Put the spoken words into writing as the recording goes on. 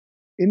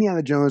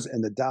Indiana Jones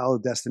and the Dial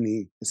of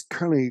Destiny is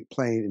currently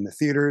playing in the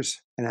theaters.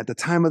 And at the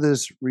time of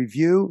this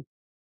review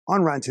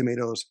on Rotten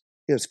Tomatoes,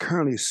 it is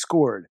currently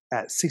scored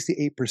at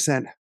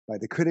 68% by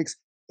the critics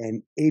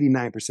and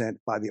 89%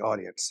 by the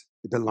audience.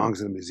 It belongs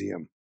in a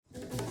museum.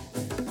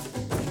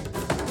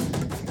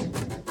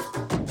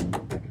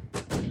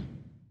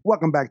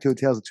 Welcome back to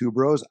Tales of Two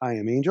Bros. I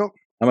am Angel.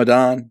 I'm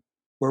Adon.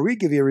 Where we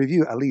give you a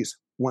review at least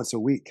once a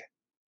week.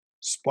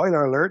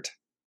 Spoiler alert.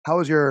 How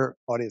was your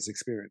audience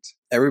experience?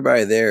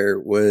 Everybody there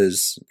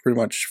was pretty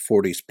much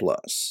 40s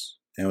plus.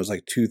 And it was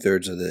like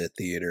 2/3 of the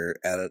theater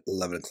at an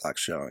 11 o'clock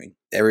showing.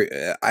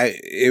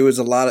 It was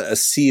a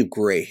sea of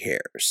gray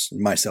hairs,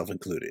 myself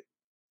included.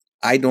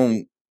 I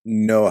don't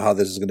know how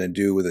this is going to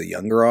do with a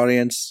younger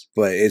audience,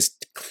 but it's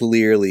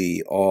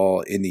clearly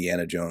all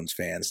Indiana Jones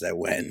fans that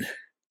went.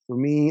 For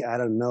me, I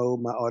don't know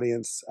my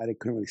audience. I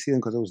couldn't really see them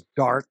because it was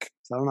dark.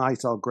 So I don't know how you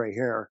saw gray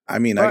hair. I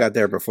mean, I got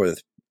there before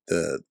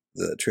the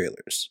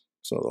trailers,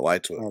 so the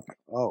lights were. Okay.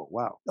 Oh,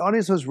 wow. The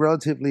audience was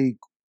relatively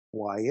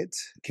quiet.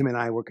 Kim and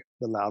I were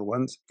the loud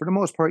ones. For the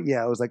most part,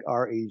 yeah, it was like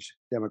our age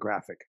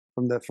demographic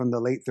from the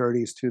late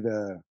 30s to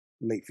the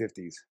late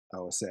 50s, I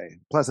would say.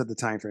 Plus at the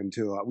time frame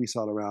too. We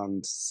saw it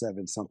around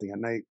 7-something at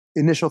night.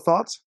 Initial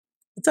thoughts?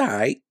 It's all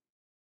right.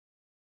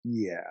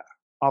 Yeah.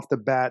 Off the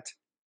bat,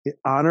 it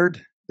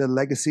honored the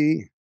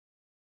legacy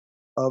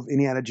of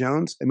Indiana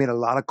Jones. It made a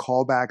lot of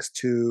callbacks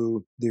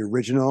to the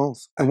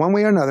originals. And one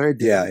way or another, it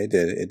did. Yeah, it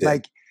did. It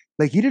did.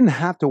 Like you didn't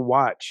have to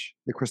watch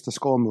the Crystal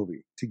Skull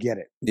movie to get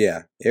it.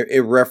 Yeah,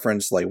 it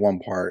referenced like one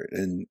part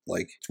and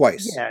like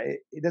twice. Yeah,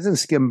 it doesn't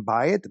skim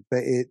by it, but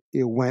it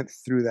went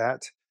through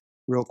that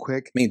real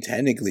quick. I mean,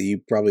 technically,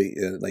 you probably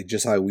like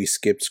just how we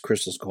skipped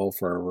Crystal Skull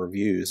for our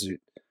reviews.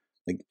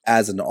 Like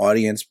as an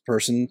audience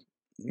person,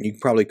 you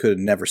probably could have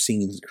never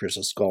seen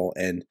Crystal Skull,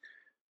 and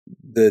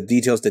the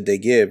details that they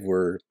give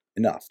were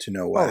enough to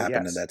know what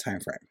happened in that time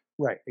frame.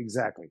 Right,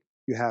 exactly.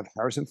 You have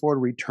Harrison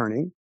Ford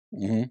returning.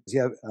 Mm-hmm.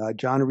 You have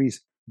John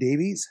Rhys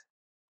Davies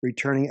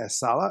returning as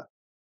Sala,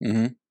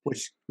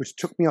 which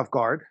took me off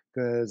guard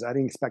because I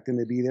didn't expect him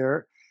to be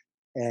there.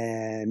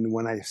 And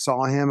when I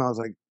saw him, I was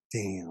like,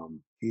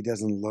 damn, he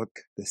doesn't look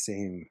the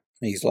same.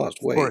 He's lost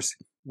weight. Of course.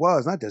 Well,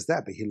 it's not just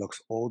that, but he looks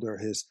older.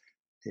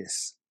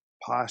 His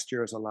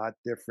posture is a lot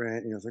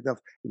different. It's like,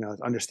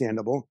 it's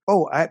understandable.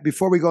 Oh,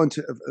 before we go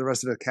into the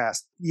rest of the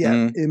cast,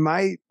 when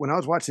I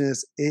was watching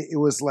this, it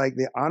was like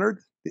they honored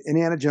the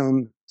Indiana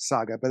Jones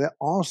saga, but they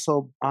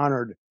also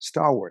honored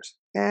Star Wars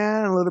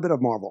and a little bit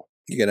of Marvel.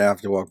 You're gonna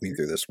have to walk me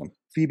through this one.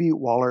 Phoebe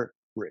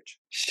Waller-Bridge.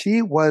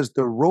 She was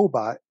the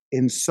robot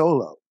in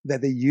Solo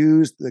that they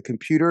used the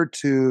computer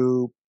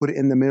to put it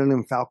in the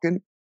Millennium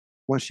Falcon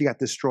once she got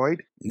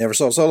destroyed. Never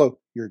saw Solo.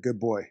 You're a good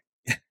boy.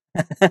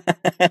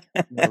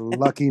 You're a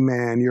lucky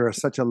man. You're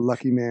such a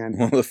lucky man.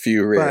 One of the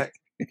few rare.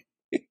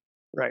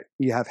 Right.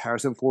 You have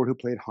Harrison Ford who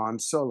played Han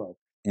Solo.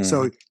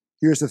 So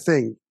here's the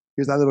thing.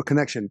 Here's that little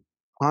connection.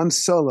 Han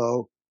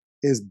Solo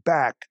is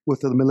back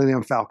with the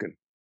Millennium Falcon.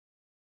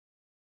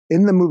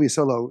 In the movie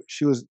Solo,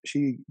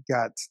 she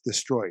got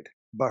destroyed,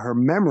 but her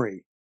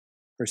memory,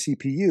 her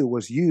CPU,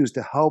 was used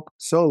to help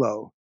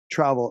Solo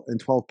travel in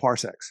 12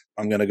 parsecs.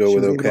 I'm gonna go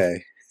with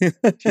okay.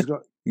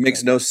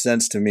 Makes no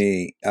sense to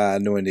me,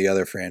 knowing the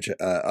other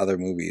other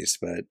movies,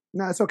 but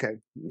no, it's okay.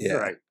 Yeah,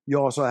 right. You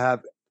also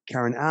have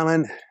Karen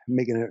Allen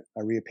making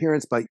a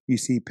reappearance, but you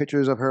see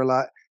pictures of her a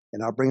lot.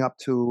 And I'll bring up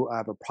I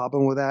have a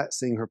problem with that,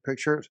 seeing her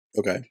pictures.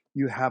 Okay.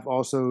 You have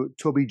also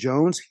Toby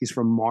Jones. He's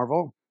from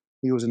Marvel.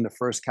 He was in the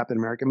first Captain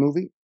America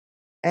movie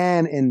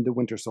and in The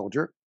Winter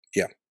Soldier.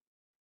 Yeah.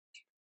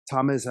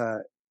 Thomas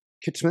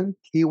Kitchman.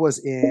 He was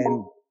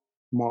in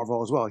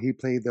Marvel as well. He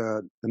played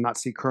the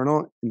Nazi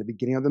colonel in the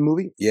beginning of the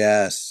movie.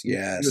 Yes. He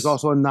was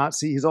also a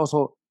Nazi. He's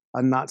also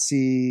a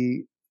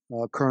Nazi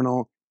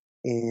colonel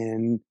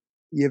in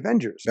the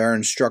Avengers.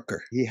 Baron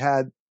Strucker. He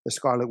had the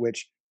Scarlet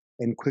Witch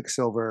and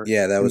Quicksilver.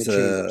 Yeah, that was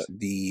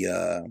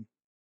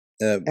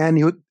and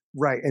he would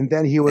and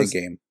then he was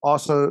Endgame.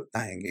 Also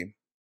not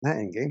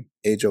Endgame.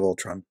 Age of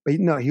Ultron. But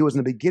no, he was in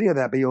the beginning of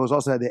that, but he was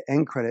also at the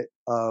end credit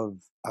of,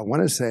 I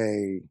want to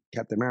say,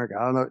 Captain America.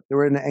 I don't know. They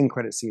were in the end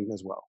credit scene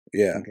as well.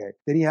 Yeah. Okay.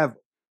 Then you have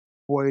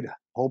Boyd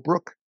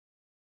Holbrook.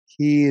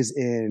 He is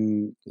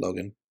in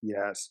Logan.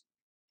 Yes.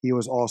 He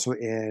was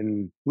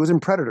in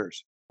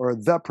Predators. Or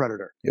The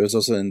Predator. He was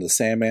also in The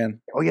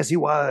Sandman. Oh, yes, he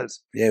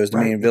was. Yeah, he was the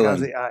main villain.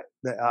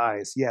 The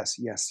eyes. Yes,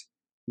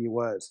 he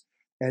was.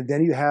 And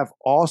then you have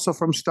also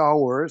from Star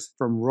Wars,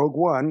 from Rogue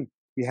One,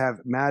 you have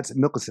Mads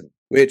Mikkelsen.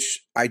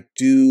 Which I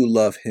do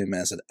love him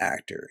as an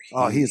actor.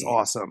 He's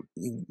awesome.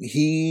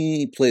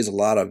 He plays a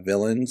lot of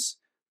villains,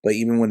 but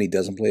even when he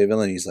doesn't play a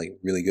villain, he's like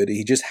really good.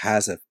 He just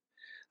has a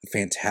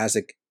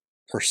fantastic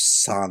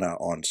persona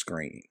on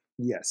screen.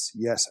 Yes,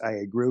 I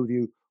agree with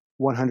you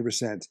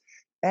 100%.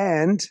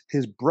 And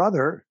his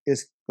brother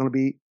is going to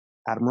be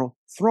Admiral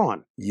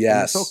Thrawn.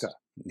 Yes. In Ahsoka.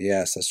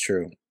 Yes, that's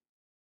true.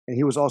 And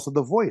he was also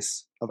the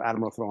voice of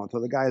Admiral Thrawn. So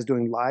the guy is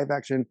doing live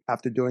action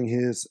after doing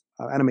his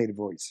animated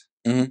voice,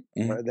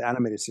 the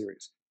animated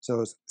series.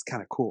 So it's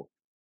kind of cool.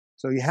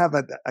 So you have,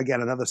 again,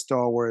 another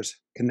Star Wars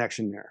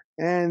connection there.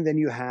 And then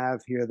you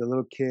have here the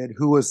little kid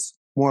who was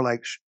more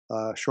like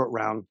Short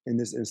Round in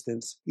this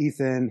instance,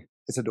 Ethan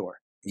Isidore.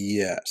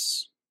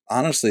 Yes.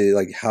 Honestly,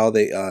 like how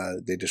they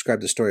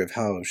described the story of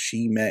how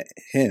she met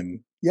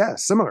him. Yeah,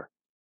 similar.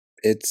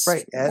 It's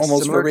right,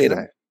 almost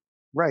verbatim.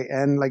 Right,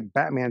 and like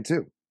Batman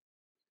too,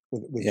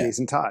 with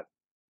Jason Todd,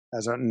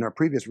 as in our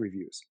previous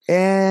reviews.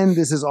 And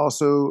this is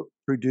also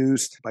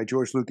produced by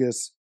George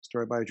Lucas,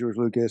 story by George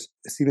Lucas.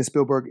 Steven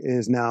Spielberg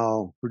is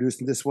now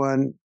producing this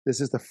one. This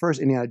is the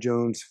first Indiana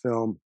Jones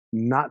film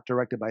not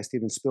directed by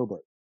Steven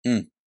Spielberg.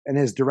 And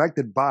is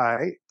directed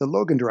by the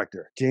Logan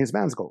director, James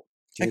Mangold.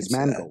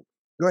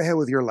 Go ahead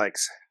with your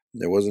likes.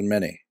 There wasn't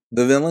many.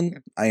 The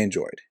villain, I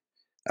enjoyed.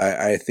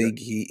 I think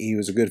he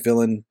was a good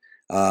villain.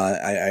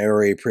 I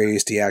already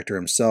praised the actor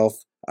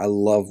himself. I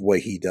love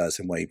what he does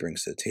and what he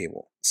brings to the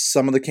table.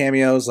 Some of the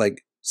cameos,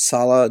 like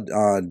Sala,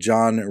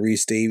 John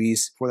Rhys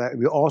Davies. For that,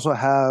 we also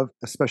have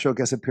a special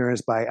guest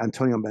appearance by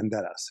Antonio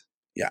Banderas.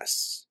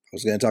 Yes, I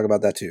was going to talk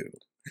about that too.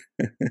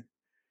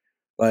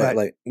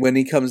 Like when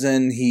he comes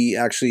in, he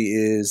actually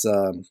is.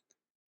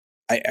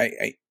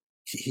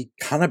 He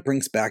kind of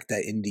brings back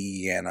that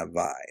Indiana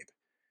vibe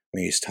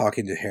when he's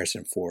talking to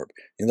Harrison Ford.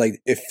 And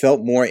like it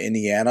felt more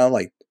Indiana,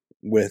 like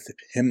with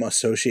him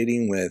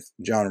associating with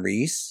John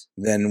Rhys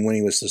than when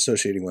he was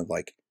associating with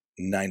like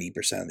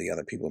 90% of the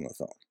other people in the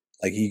film.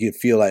 Like you could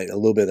feel like a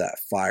little bit of that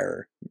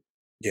fire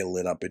get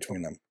lit up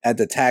between them. At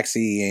the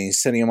taxi, and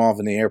he's sending him off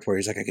in the airport.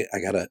 He's like,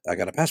 I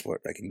got a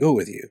passport. I can go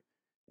with you.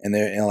 And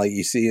there, and like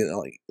you see it,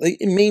 like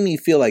it made me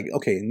feel like,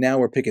 okay, now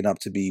we're picking up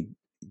to be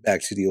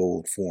back to the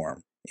old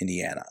form,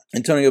 Indiana.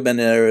 Antonio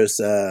Banderas,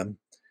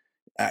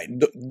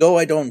 though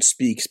I don't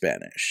speak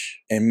Spanish,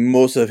 and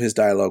most of his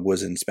dialogue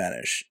was in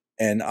Spanish.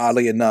 And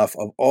oddly enough,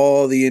 of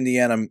all the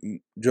Indiana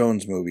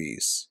Jones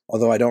movies,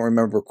 although I don't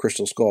remember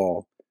Crystal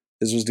Skull,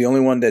 this was the only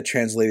one that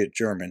translated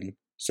German.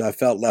 So I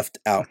felt left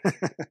out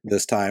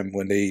this time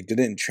when they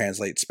didn't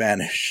translate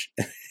Spanish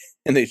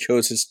and they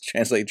chose to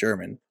translate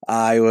German.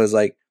 I was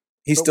like,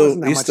 he's still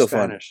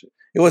fun.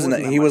 It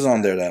wasn't he wasn't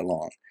on there that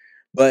long.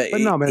 But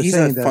he's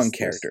a fun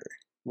character.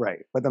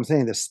 Right. But I'm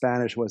saying the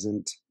Spanish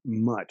wasn't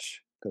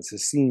much because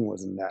his scene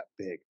wasn't that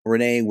big.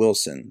 Renee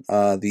Wilson,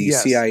 the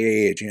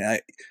CIA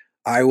agent.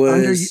 I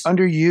was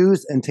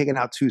underused and taken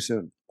out too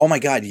soon. Oh my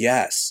God,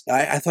 yes.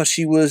 I thought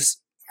she was,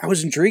 I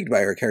was intrigued by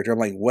her character. I'm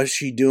like, what's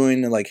she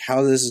doing? And like,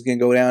 how this is going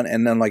to go down?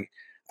 And then like,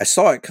 I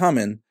saw it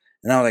coming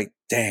and I was like,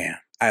 damn,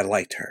 I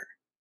liked her.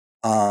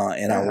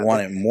 And I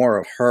wanted more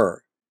of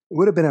her. It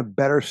would have been a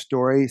better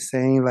story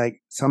saying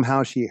like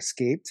somehow she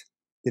escaped,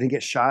 didn't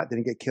get shot,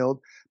 didn't get killed,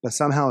 but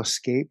somehow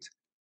escaped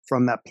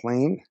from that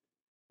plane,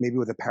 maybe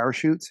with a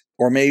parachute.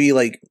 Or maybe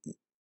like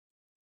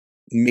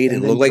made it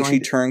look like she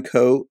turned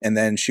coat and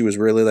then she was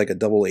really like a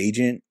double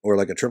agent or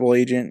like a triple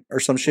agent or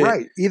some shit.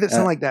 Either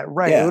something like that.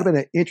 Right. Yeah. It would have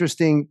been an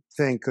interesting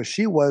thing because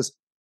she was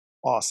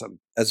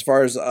awesome. As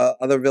far as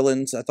other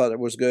villains, I thought it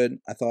was good.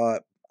 I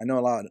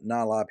know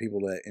not a lot of people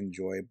that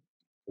enjoy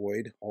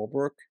Boyd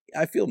Holbrook.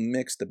 I feel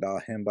mixed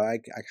about him, but I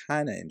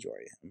kind of enjoy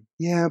him.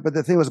 Yeah, but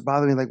the thing was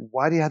bothering me, like,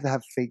 why do you have to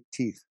have fake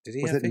teeth? Did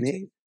he have fake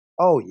teeth?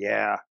 Oh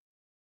yeah,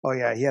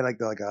 he had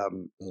those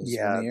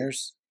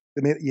veneers.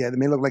 They made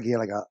it look like he had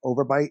like an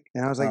overbite,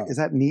 and I was like, is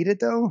that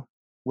needed though?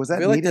 Was that? I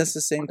feel like that's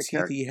the same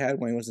teeth he had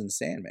when he was in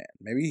Sandman.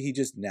 Maybe he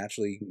just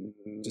naturally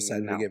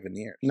decided to get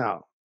veneers.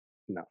 No.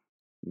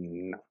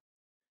 It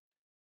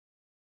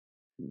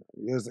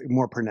was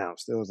more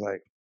pronounced. It was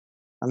like,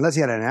 unless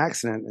he had an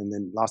accident and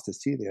then lost his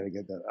teeth, he had to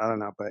get that. I don't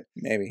know, but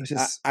maybe.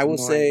 I will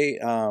say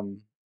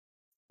the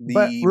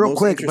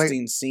most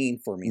interesting scene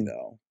for me,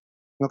 though.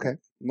 Okay.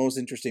 Most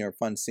interesting or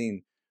fun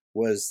scene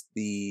was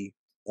the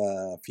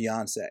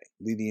fiance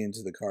leading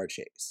into the car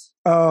chase.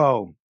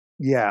 Oh,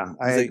 yeah,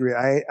 I agree.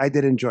 I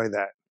did enjoy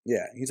that.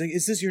 Yeah, he's like,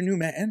 "Is this your new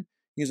man?"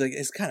 He's like,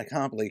 "It's kind of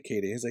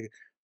complicated." He's like,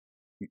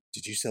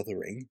 "Did you sell the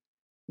ring?"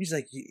 He's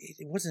like,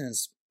 "It wasn't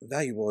as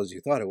valuable as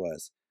you thought it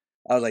was."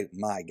 I was like,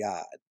 "My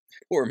God,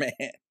 poor man."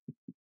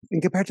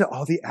 And compared to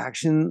all the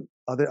action,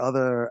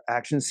 other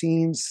action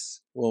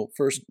scenes. Well,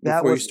 first,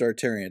 before you start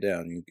tearing it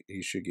down,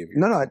 you should give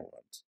your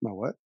compliments. My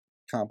what?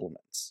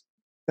 Compliments.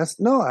 I'm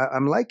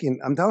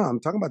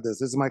talking about this.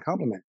 This is my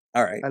compliment.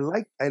 All right. I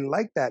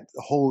like that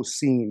whole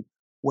scene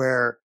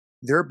where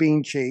they're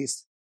being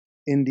chased,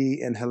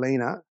 Indy and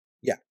Helena.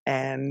 Yeah.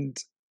 And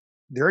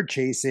they're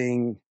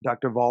chasing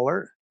Dr.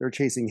 Voller. They're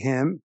chasing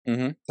him.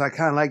 Mm-hmm. So I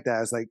kind of like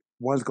that. It's like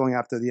one's going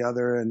after the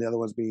other and the other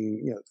one's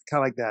being,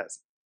 kind of like that.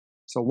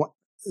 So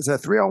is it a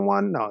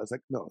 3-on-1? No, it's a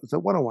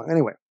 1-on-1.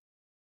 Anyway,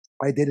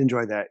 I did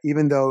enjoy that,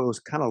 even though it was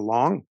kind of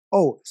long.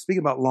 Oh,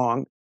 speaking about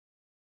long,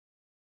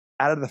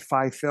 out of the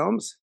 5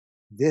 films,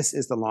 this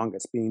is the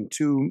longest, being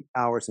 2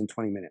 hours and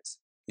 20 minutes.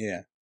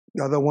 Yeah.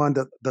 The other one,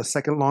 the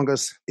second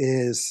longest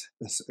is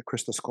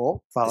Crystal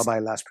Skull, followed by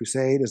Last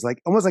Crusade. It's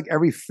like almost like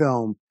every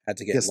film had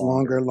to get gets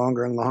longer.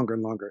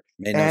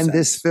 Made no sense.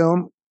 This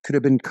film could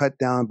have been cut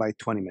down by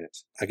 20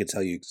 minutes. I could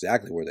tell you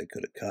exactly where they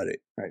could have cut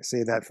it. All right,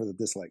 say that for the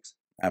dislikes.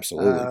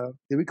 Absolutely.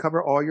 Did we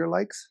cover all your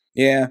likes?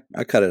 Yeah,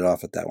 I cut it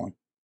off at that one.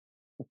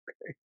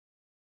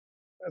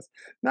 That's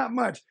not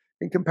much.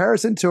 In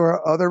comparison to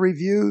our other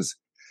reviews,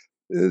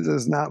 this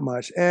is not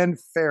much. And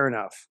fair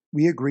enough.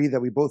 We agree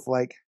that we both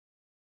like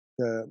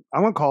I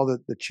want to call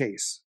it the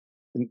chase,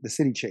 the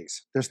city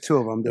chase. There's two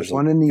of them. There's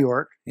one in New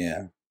York.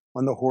 Yeah.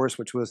 On the horse,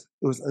 which was,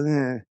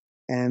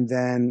 and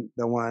then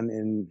the one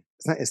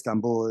it's not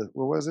Istanbul.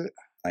 Where was it?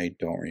 I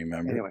don't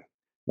remember. Anyway.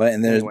 But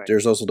and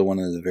there's also the one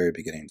in the very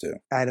beginning too.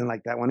 I didn't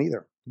like that one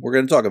either. We're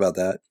going to talk about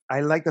that. I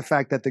like the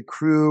fact that the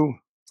crew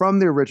from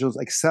the originals,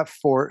 except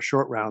for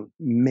Short Round,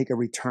 make a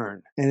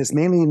return. And it's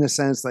mainly in the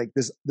sense like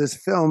this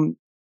film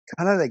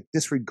kind of like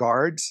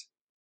disregards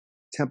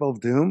Temple of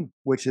Doom,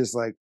 which is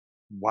like,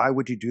 why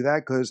would you do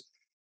that? Because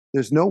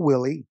there's no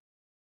Willie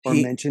or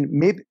mentioned.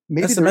 Maybe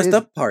that's the messed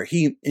up part.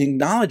 He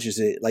acknowledges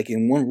it like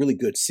in one really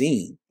good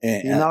scene.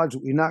 And,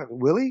 you not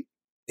Willie?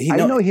 I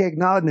know he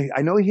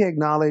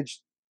acknowledged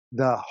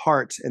the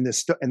heart and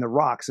the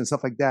rocks and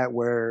stuff like that,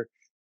 where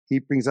he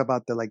brings up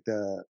about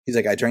he's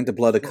like, I drank the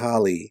blood of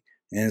Kali,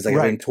 and it's like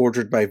I've been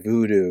tortured by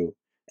voodoo.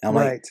 And I'm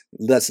like,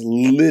 that's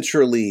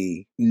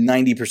literally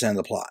 90% of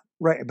the plot.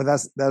 Right, but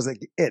that was like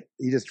it.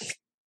 He just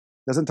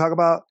doesn't talk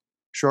about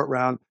Short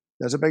Round,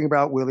 doesn't bring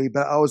about Willie.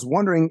 But I was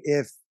wondering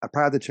if I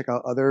probably have to check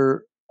out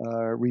other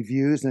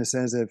reviews in a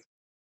sense if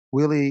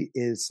Willie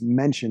is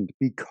mentioned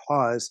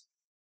because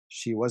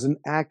she was an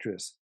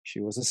actress, she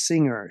was a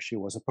singer, she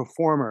was a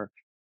performer.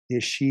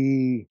 Did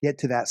she get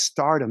to that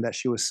stardom that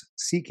she was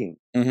seeking?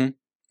 Mm-hmm.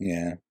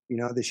 Yeah.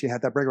 That she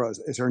had that breakthrough.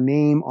 Is her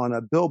name on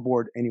a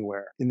billboard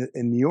anywhere in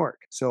New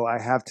York? So I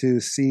have to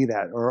see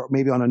that, or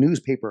maybe on a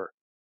newspaper.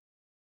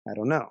 I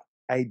don't know.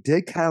 I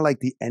did kind of like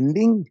the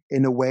ending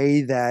in a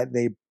way that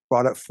they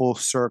brought it full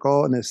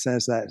circle in the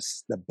sense that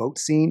the boat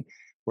scene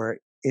where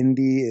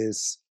Indy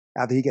is,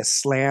 after he gets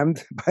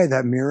slammed by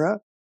that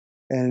mirror,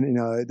 and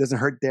it doesn't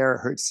hurt there, it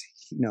hurts.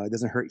 It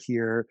doesn't hurt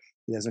here.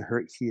 It doesn't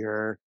hurt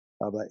here.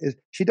 But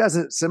she does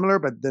it similar,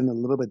 but then a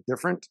little bit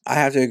different. I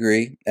have to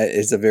agree.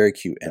 It's a very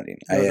cute ending.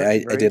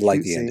 I did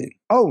like the ending.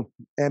 Oh,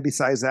 and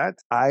besides that,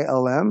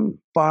 ILM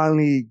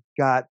finally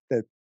got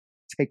the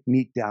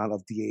technique down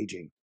of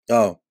de-aging.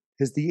 Oh.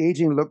 His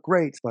de-aging looked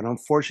great, but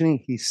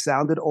unfortunately, he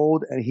sounded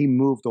old and he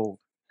moved old.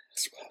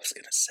 That's what I was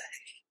going to say.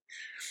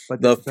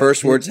 But the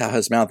first words out of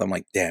his mouth, I'm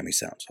like, damn, he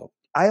sounds old.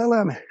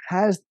 ILM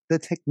has the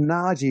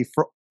technology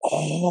for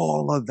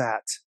all of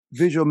that.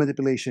 Visual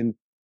manipulation,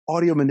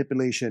 audio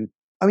manipulation.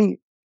 I mean,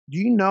 do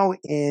you know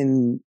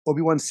in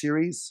Obi-Wan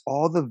series,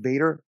 all the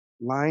Vader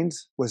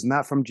lines was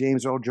not from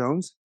James Earl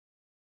Jones?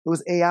 It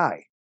was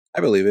AI.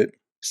 I believe it.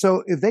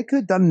 So if they could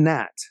have done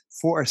that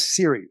for a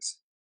series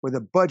where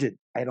the budget,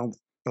 I don't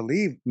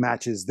believe,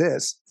 matches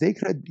this, they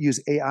could have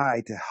used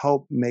AI to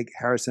help make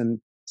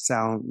Harrison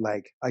sound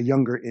like a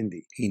younger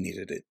Indy. He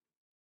needed it.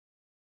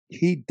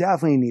 He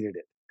definitely needed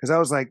it. Because I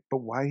was like,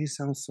 but why he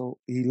sounds so...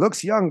 He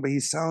looks young, but he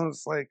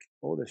sounds like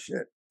old as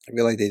shit. I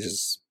feel like they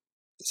just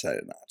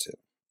decided not to.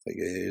 Like,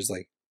 it's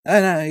like,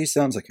 no, he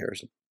sounds like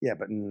Harrison. Yeah,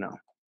 but no.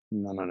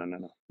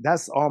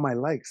 That's all my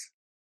likes,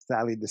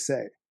 sadly to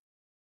say.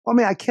 I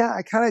mean, I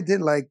kind of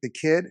did like the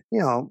kid,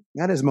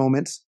 at his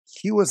moments.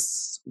 He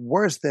was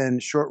worse than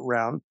Short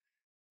Round,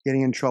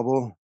 getting in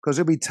trouble. Because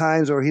there'll be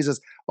times where he's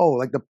just,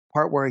 like the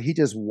part where he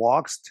just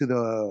walks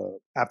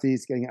after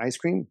he's getting ice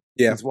cream.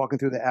 Yeah. He's walking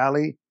through the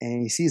alley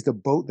and he sees the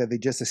boat that they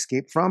just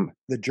escaped from.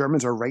 The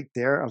Germans are right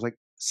there. I was like,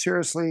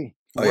 seriously?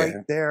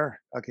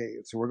 There? Okay,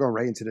 so we're going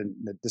right into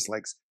the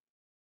dislikes.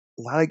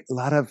 A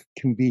lot of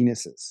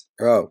conveniences.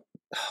 Oh,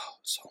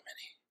 so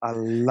many. A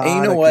lot. And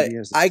you know what?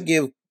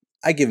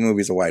 I give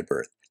movies a wide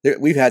berth.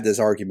 We've had this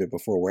argument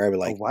before where I would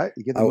like, what?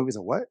 You give the movies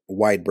a what?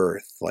 Wide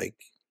berth, like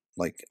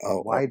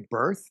a wide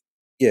berth.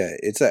 Yeah,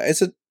 it's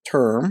a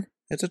term.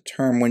 It's a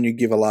term when you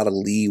give a lot of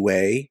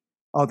leeway.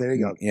 Oh, there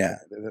you go. Yeah,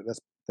 that's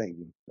thank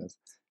you.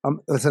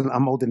 Listen,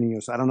 I'm older than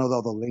you, so I don't know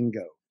all the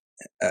lingo.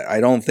 I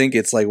don't think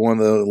it's like one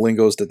of the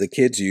lingos that the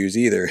kids use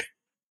either.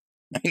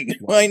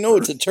 I know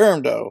it's a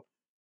term though.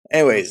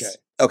 Anyways,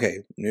 okay.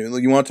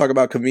 You want to talk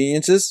about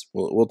conveniences?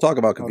 We'll talk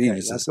about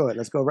conveniences. Okay,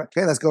 let's go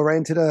right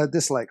into the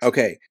dislikes.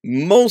 Okay,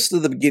 most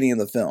of the beginning of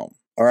the film.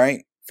 All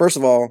right. First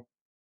of all,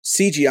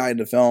 CGI in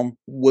the film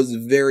was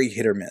very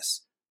hit or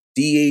miss.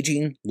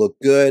 De-aging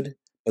looked good,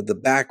 but the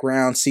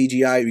background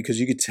CGI, because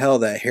you could tell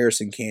that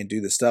Harrison can't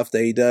do the stuff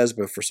that he does,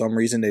 but for some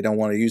reason they don't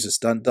want to use a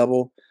stunt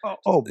double. But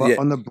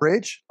on the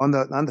bridge, not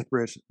the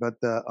bridge, but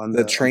on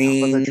the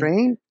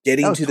train,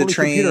 getting to the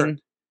train. Computer.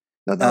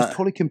 No, that was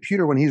totally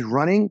computer when he's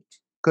running,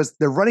 because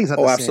the running's not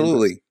the same.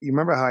 Absolutely. You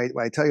remember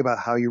how I tell you about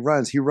how he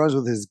runs? He runs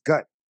with his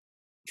gut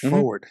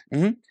forward,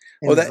 and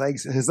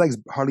his legs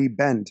hardly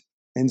bend,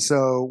 and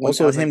so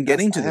also him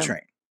getting to the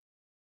train.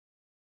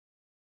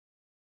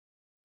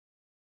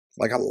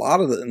 Like a lot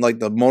of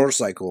the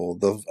motorcycle,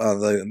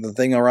 the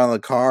thing around the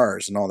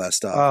cars and all that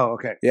stuff. Oh,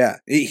 okay. Yeah.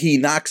 He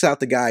knocks out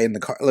the guy in the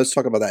car. Let's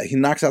talk about that. He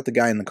knocks out the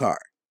guy in the car,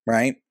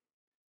 right?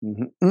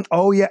 Mm-hmm.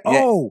 Oh, yeah.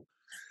 Oh.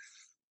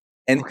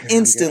 And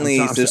instantly...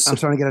 I'm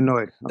starting to get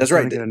annoyed. That's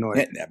right.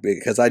 Yeah,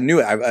 because I knew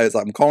it.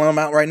 I'm calling him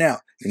out right now.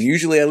 And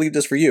usually I leave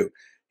this for you.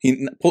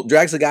 He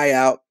drags the guy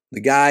out,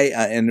 The guy,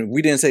 and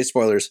we didn't say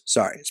spoilers.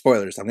 Sorry,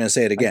 spoilers. I'm going to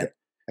say it again.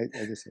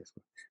 I just say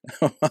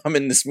I'm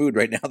in this mood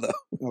right now,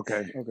 though.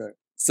 Okay.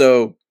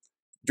 So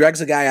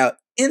drags a guy out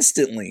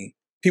instantly.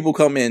 People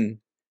come in,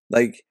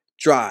 like,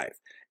 drive.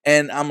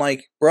 And I'm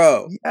like,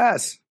 bro.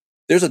 Yes.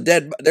 There's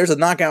a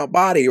knockout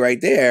body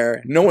right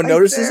there. No one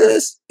notices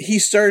this. He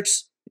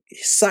starts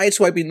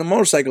sideswiping the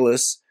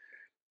motorcyclist.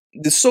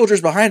 The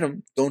soldiers behind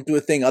him don't do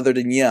a thing other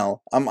than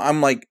yell.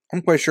 I'm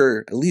quite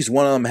sure at least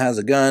one of them has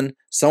a gun.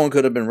 Someone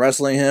could have been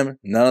wrestling him.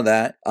 None of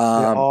that. They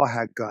all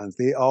had guns.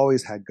 They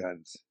always had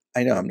guns.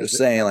 I know. I'm just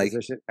saying, like,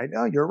 I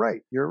know. You're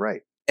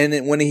right. And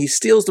then when he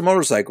steals the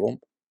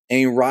motorcycle and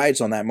he rides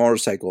on that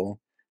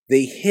motorcycle,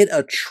 they hit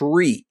a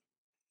tree.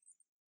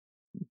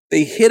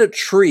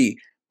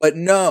 But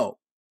no,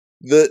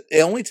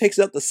 it only takes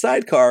out the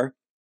sidecar.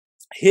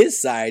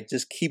 His side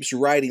just keeps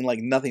riding like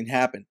nothing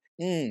happened.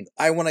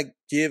 I want to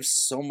give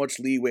so much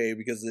leeway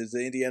because it's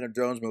the Indiana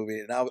Jones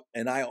movie,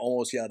 and I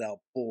almost yelled out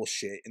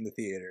bullshit in the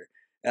theater.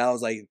 And I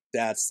was like,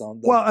 "That's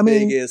the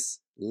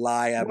biggest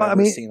lie I've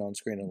ever seen on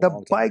screen in a long time."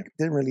 The bike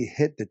didn't really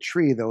hit the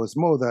tree, though. It was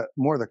more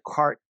the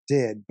cart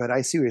did. But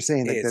I see what you're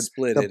saying. Like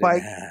split the it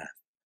bike. in half.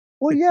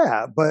 Well,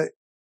 yeah, but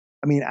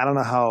I mean, I don't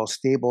know how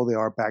stable they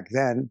are back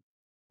then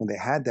when they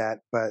had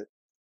that, but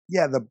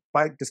yeah, the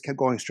bike just kept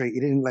going straight.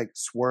 He didn't like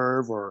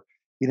swerve or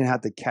he didn't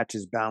have to catch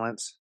his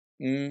balance.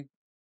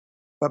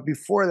 But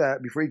before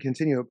that, before you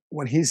continue,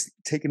 when he's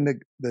taking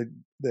the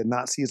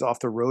Nazis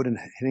off the road and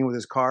hitting with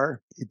his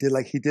car, he did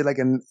like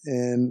in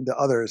the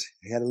others.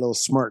 He had a little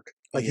smirk.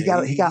 Like he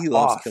got loves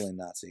off killing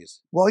Nazis.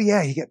 Well,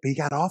 yeah, he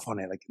got off on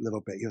it like a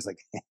little bit. He was like,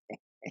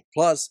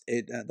 plus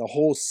the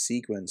whole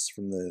sequence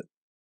from the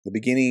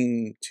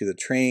beginning to the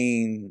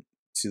train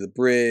to the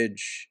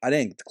bridge. I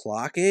didn't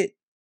clock it,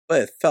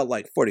 but it felt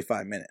like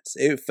 45 minutes.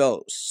 It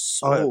felt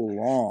so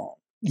long.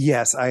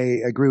 Yes, I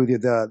agree with you.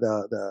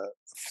 The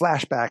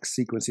flashback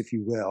sequence, if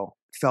you will,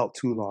 felt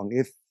too long.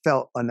 It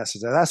felt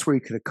unnecessary. That's where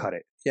you could have cut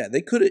it. Yeah,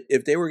 they could have,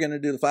 if they were going to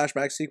do the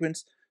flashback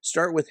sequence,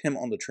 start with him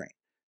on the train.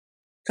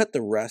 Cut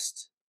the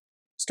rest.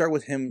 Start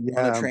with him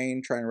on the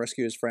train trying to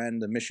rescue his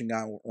friend. The mission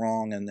got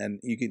wrong, and then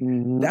you could.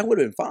 That would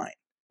have been fine.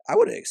 I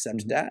would have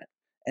accepted that.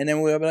 And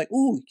then we would be like,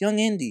 "Ooh, young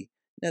Indy,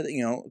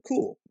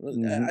 cool.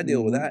 I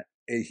deal with that."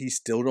 And he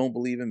still don't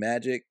believe in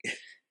magic.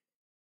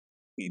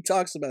 He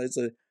talks about it's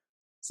a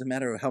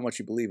matter of how much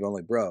you believe. I'm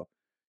like, bro,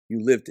 you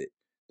lived it.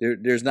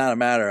 There's not a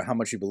matter of how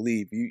much you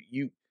believe.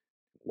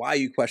 Why are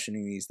you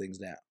questioning these things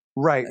now?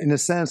 Right. In the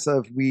sense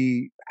of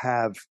we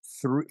have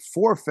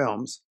 4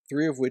 films.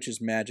 3 of which is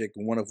magic,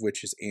 1 of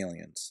which is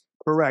aliens.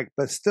 Correct.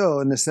 But still,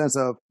 in the sense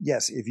of,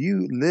 yes, if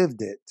you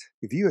lived it,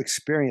 if you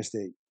experienced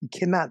it, you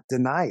cannot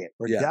deny it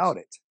or doubt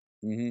it.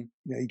 You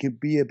can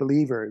be a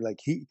believer. Like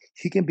he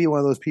can be one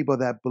of those people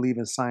that believe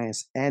in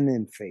science and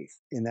in faith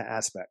in that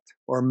aspect,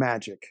 or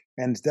magic.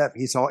 And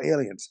he saw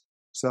aliens.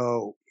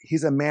 So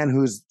he's a man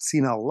who's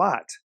seen a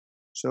lot.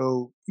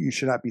 So you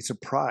should not be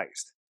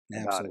surprised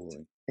about it.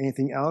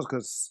 Anything else?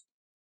 Because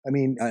I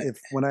mean,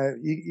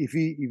 if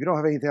you don't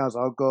have anything else,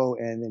 I'll go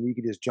and then you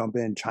can just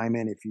chime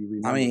in if you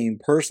remember. I mean,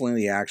 personally,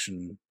 the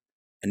action.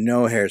 I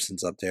know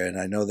Harrison's up there, and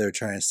I know they're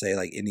trying to say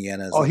like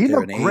Indiana's. Oh, he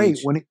looked great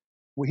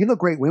he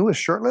looked great when he was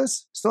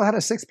shirtless. Still had a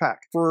 6-pack.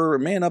 For a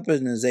man up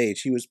in his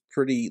age, he was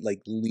pretty like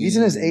lean. He's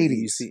in his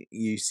 80s.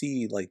 You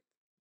see like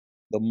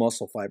the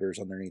muscle fibers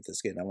underneath the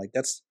skin. I'm like,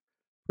 that's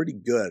pretty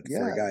good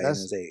for a guy in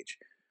his age.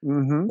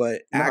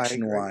 But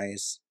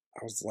action-wise,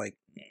 I was like,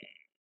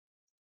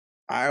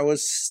 I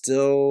was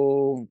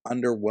still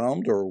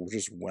underwhelmed or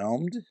just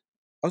whelmed.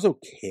 I was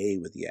okay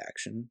with the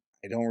action.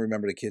 I don't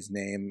remember the kid's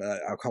name.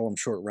 I'll call him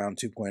Short Round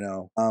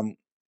 2.0.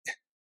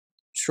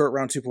 Short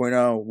Round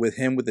 2.0 with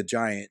him with the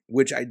giant,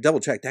 which I double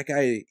checked. That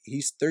guy,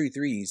 he's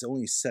 33. He's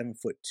only 7'2".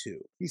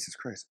 Jesus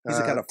Christ! He's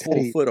got a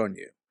full foot on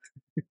you.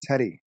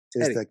 Teddy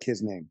is the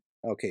kid's name.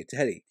 Okay,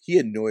 Teddy. He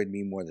annoyed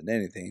me more than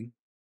anything.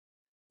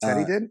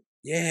 Teddy did?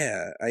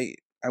 Yeah, I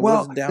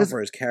wasn't down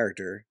for his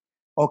character.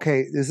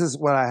 Okay, this is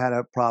what I had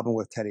a problem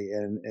with Teddy,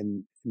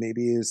 and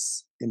maybe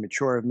it's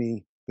immature of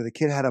me, but the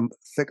kid had a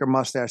thicker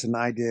mustache than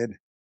I did,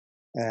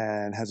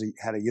 and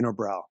had a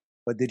unibrow.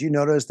 But did you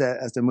notice that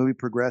as the movie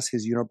progressed,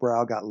 his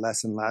unibrow got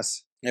less and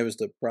less? It was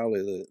probably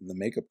the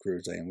makeup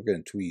crew saying we're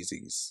getting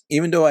tweezies.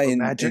 Even though I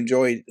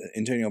enjoyed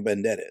Antonio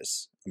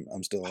Banderas,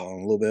 I'm still on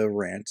a little bit of a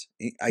rant.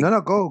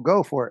 No,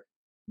 go for it.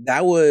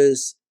 That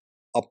was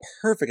a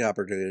perfect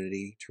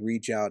opportunity to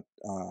reach out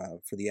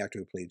for the actor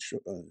who played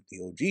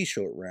the OG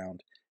Short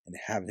Round and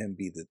have him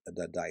be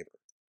the diver.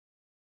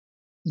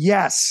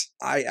 Yes.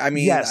 I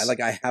mean, yes.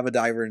 I have a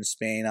diver in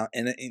Spain,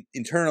 and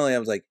internally I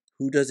was like,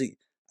 who does he?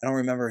 I don't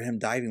remember him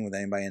diving with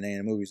anybody in any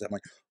of the movies. I'm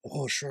like,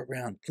 oh, Short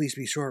Round, please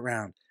be Short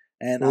Round.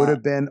 And it would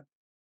have been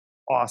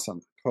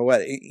awesome.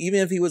 Poetic. Even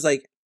if he was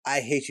like,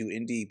 I hate you,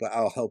 Indy, but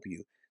I'll help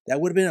you.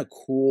 That would have been a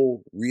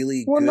cool,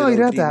 really good. Well, no, you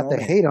didn't have to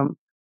hate him.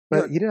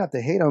 But you didn't have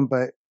to hate him,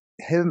 but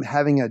him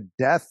having a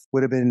death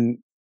would have been,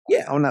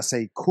 I would not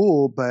say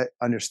cool, but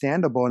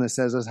understandable. And it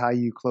says is how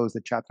you close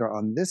the chapter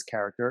on this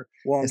character.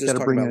 Well, I'm instead just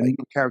of bringing a new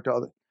character.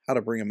 How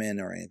to bring him in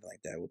or anything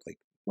like that. With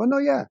Well, no,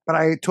 yeah, but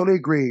I totally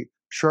agree.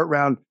 Short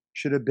Round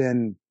should have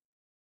been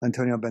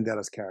Antonio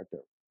Banderas' character.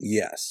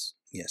 Yes.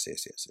 Yes,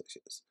 yes, yes, yes,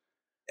 yes.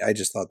 I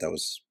just thought that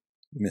was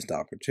missed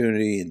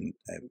opportunity and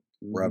it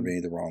rubbed me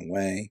the wrong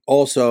way.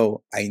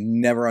 Also, I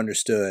never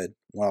understood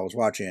when I was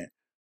watching it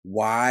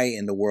why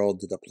in the world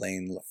did the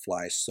plane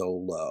fly so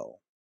low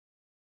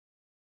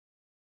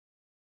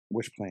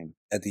Which plane?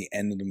 at the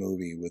end of the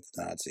movie with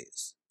the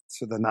Nazis.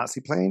 So the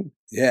Nazi plane?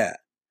 Yeah,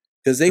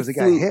 because they Because he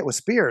got flew. hit with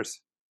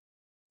spears.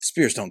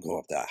 Spears don't go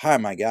up that high,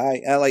 my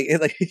guy. Like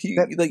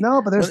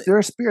No, but when there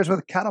are spears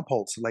with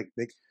catapults. Like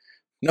they,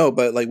 no,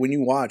 but like when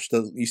you watch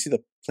you see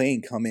the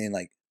plane come in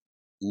like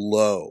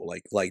low,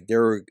 like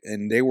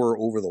they were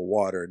over the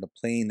water, and the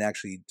plane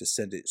actually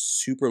descended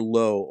super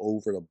low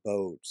over the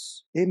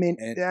boats.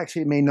 it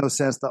actually made no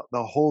sense.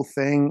 The whole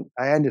thing,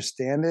 I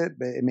understand it,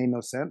 but it made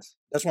no sense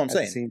That's what I'm at the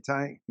saying. same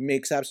time.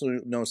 Makes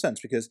absolutely no sense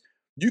because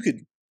you could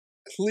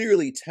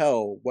clearly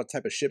tell what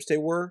type of ships they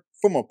were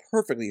from a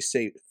perfectly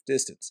safe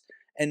distance.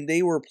 And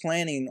they were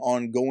planning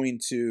on going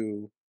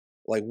to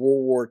like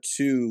World War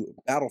II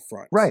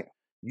battlefronts. Right.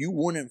 You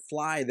wouldn't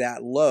fly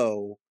that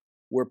low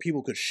where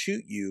people could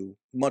shoot you,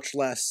 much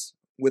less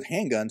with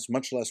handguns,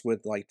 much less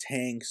with like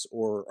tanks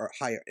or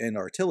high end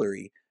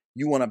artillery.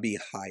 You want to be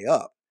high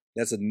up.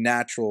 That's a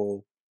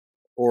natural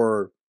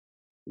or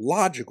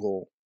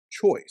logical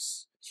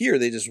choice. Here,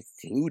 they just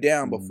flew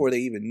down before they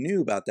even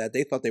knew about that.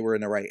 They thought they were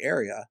in the right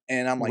area,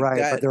 and I'm like, Right,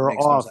 but that they were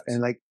makes no off,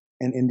 sense.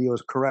 and India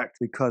was correct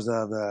because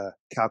of the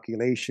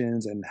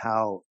calculations and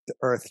how the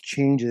Earth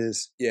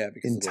changes Yeah,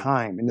 because in of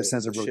time, in the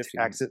sense the of shifting.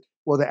 axis.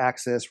 Well, the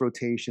axis,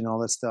 rotation, all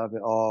that stuff.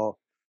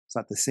 It's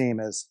not the same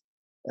as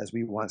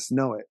we once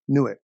knew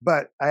it.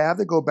 But I have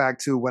to go back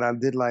to what I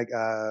did like.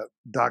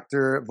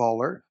 Dr.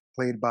 Voller,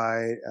 played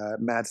by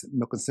Mads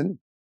Mikkelsen.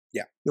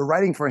 Yeah, The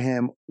writing for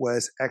him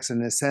was excellent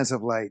in the sense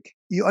of like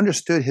you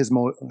understood his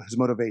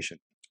motivation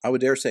I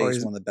would dare say or he's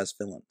his one of the best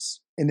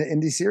villains. in the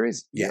indie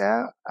series. Yeah.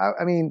 Yeah,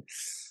 I mean,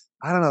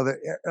 I don't know.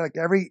 Like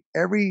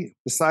every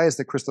besides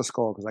the Crystal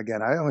Skull, because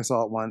again, I only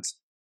saw it once,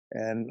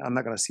 and I'm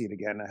not going to see it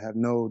again. I have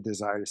no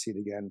desire to see it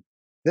again.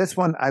 This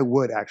one, I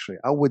would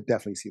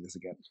definitely see this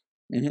again.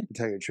 Mm-hmm. To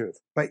tell you the truth,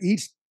 but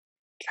each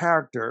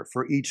character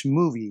for each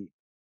movie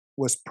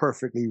was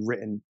perfectly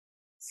written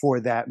for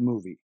that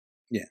movie.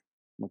 Yeah.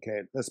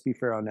 Okay, let's be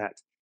fair on that.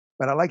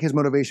 But I like his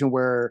motivation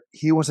where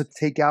he wants to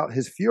take out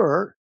his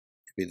Fuhrer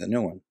Be the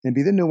new one. and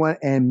be the new one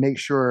and make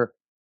sure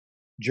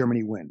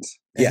Germany wins.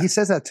 And Yeah. he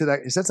says that to the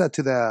He said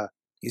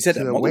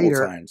that multiple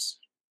waiter. times.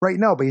 Right,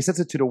 no, but he says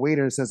it to the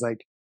waiter and says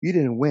like, "You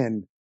didn't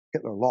win,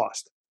 Hitler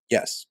lost."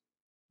 Yes.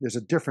 There's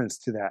a difference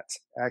to that.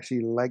 I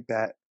actually like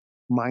that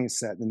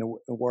mindset and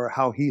or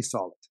how he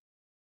saw it.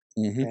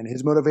 Mm-hmm. And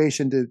his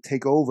motivation to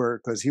take over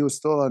because he was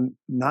still a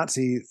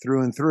Nazi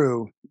through and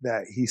through.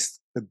 That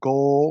the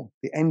goal,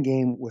 the end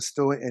game was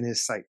still in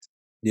his sight.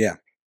 Yeah.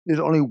 There's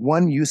only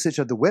one usage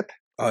of the whip.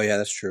 Oh yeah,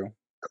 that's true.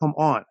 Come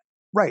on,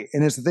 right?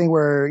 And it's the thing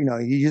where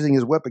he's using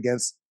his whip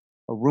against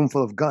a room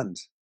full of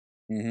guns.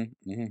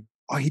 Mm-hmm. Mm-hmm.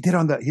 Oh, he did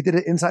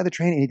it inside the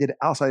train and he did it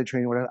outside the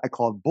train. What I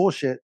call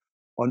bullshit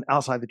on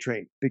outside the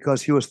train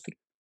because he was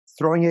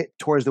throwing it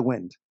towards the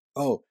wind.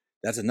 Oh,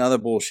 that's another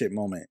bullshit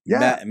moment.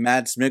 Yeah.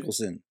 Mads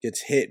Mikkelsen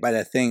gets hit by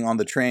that thing on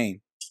the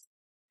train.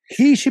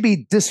 He should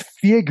be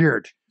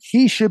disfigured.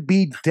 He should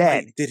be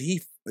dead.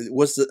 Like,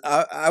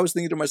 I was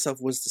thinking to myself,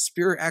 was the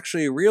spirit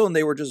actually real and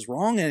they were just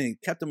wrong and it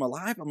kept him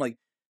alive? I'm like,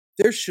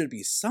 there should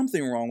be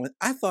something wrong with.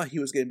 I thought he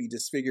was going to be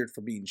disfigured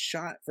for being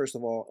shot, first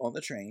of all, on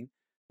the train.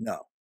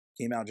 No,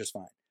 came out just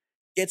fine.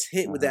 Gets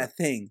hit with that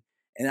thing.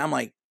 And I'm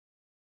like,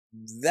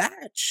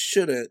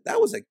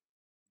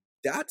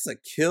 that's a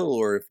kill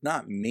or if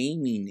not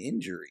maiming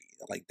injury.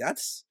 Like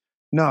that's.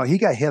 No, he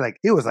got hit like,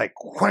 it was like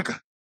quick.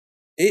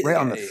 Right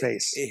on the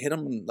face. It hit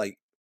him like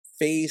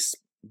face,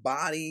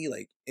 body,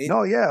 like it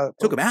No, yeah.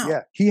 took him out.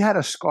 Yeah. He had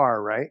a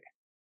scar, right?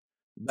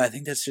 But I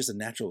think that's just a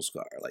natural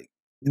scar. Like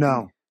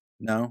No.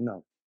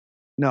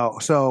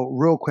 So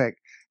real quick,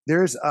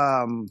 there's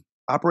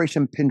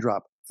Operation Pin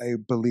Drop, I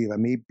believe. I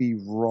may be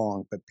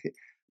wrong, but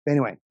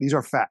anyway, these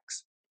are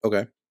facts.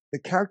 Okay. The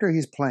character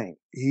he's playing,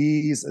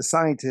 he's a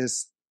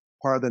scientist,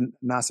 part of the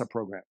NASA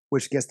program,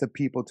 which gets the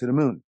people to the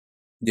moon.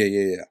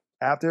 Yeah.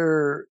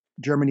 After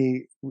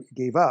Germany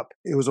gave up,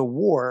 it was a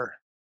war,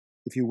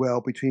 if you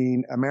will,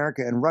 between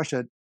America and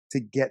Russia to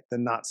get the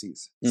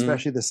Nazis,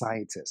 especially the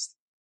scientists.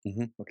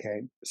 Mm-hmm.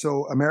 Okay.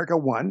 So America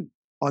won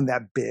on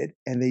that bid,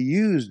 and they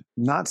used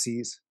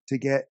Nazis to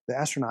get the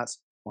astronauts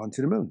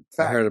onto the moon.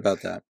 Fact. I heard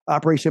about that.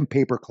 Operation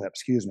Paperclip,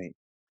 excuse me,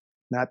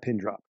 not Pin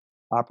Drop.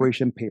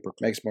 Operation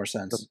Paperclip. Makes more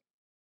sense.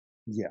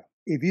 Yeah.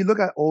 If you look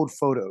at old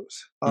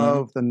photos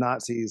of the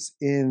Nazis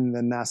in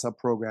the NASA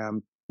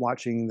program,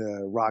 watching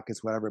the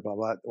rockets, whatever, blah,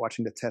 blah,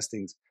 watching the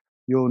testings,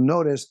 you'll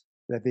notice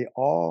that they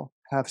all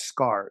have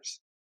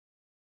scars.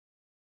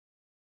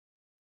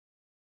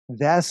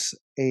 That's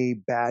a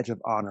badge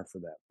of honor for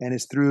them. And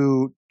it's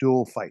through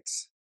duel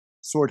fights,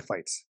 sword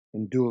fights,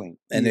 and dueling.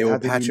 And they will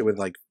patch it with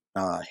like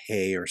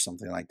hay or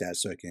something like that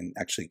so it can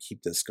actually keep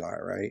the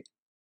scar, right?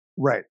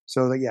 Right.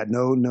 So like, yeah,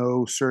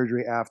 no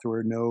surgery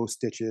afterward, no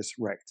stitches.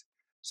 Right.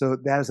 So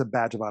that is a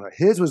badge of honor.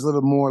 His was a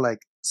little more like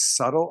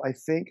subtle, I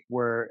think,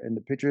 where in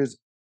the pictures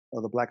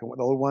of the black and white,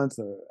 the old ones,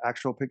 the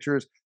actual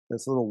pictures,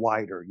 it's a little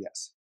wider.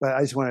 Yes. But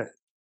I just want to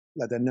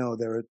let them know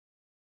there were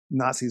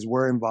Nazis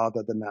were involved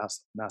at the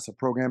NASA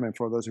program. And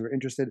for those who are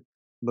interested,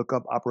 look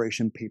up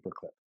Operation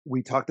Paperclip.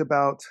 We talked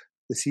about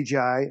the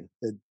CGI,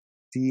 the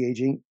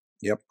de-aging.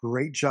 Yep.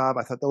 Great job.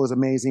 I thought that was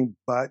amazing.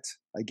 But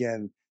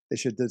again, they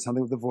should have done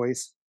something with the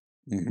voice.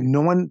 Mm-hmm.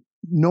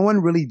 No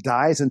one really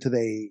dies until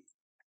they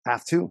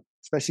have to,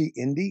 especially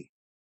Indy.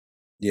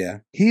 Yeah.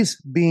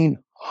 He's being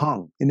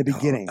hung in the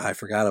beginning. I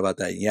forgot about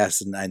that.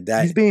 Yes. And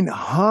he's being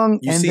hung.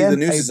 You and see then the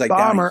noose is like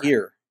bomber, down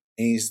here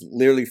and he's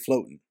literally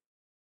floating.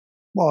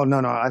 Well, no.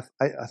 I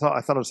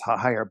thought it was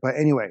higher. But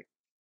anyway,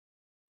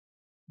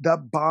 the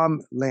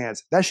bomb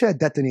lands. That should have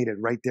detonated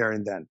right there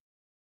and then.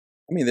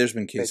 I mean, there's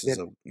been cases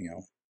of, yeah,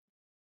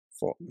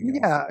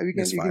 you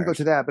can go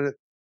to that. But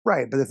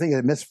right. But the thing is,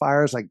 it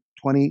misfires like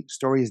 20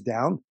 stories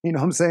down. You know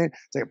what I'm saying?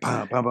 It's like,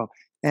 bum, bum, bum.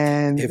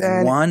 And if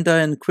then, Wanda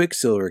and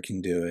Quicksilver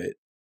can do it.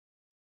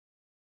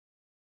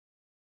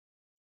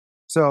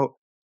 So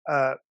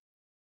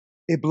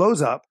it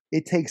blows up.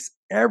 It takes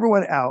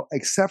everyone out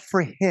except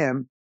for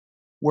him,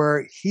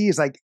 where he is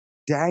like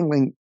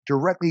dangling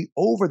directly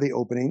over the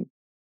opening,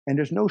 and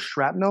there's no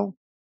shrapnel,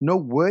 no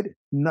wood,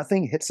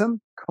 nothing hits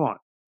him. Come on.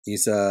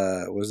 He's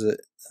was it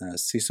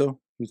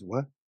Cecil? He's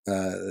what?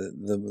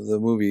 The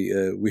movie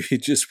we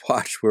just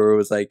watched where it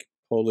was like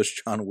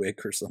Polish John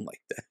Wick or something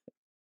like that.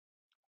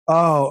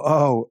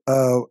 Oh.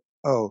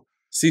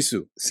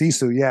 Sisu.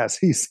 Yes,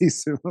 he's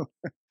Sisu.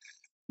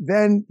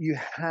 Then you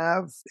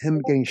have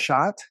him getting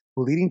shot,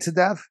 bleeding to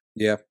death.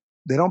 Yeah.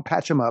 They don't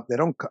patch him up. They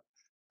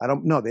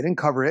didn't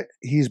cover it.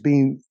 He's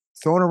being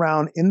thrown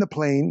around in the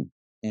plane.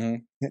 Mm-hmm.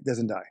 It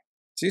doesn't die.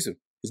 Sisu.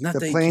 It's not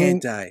that he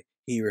can't die.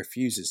 He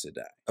refuses to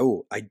die.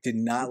 Oh, I did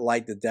not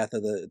like the death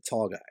of the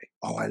tall guy.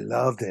 Oh, I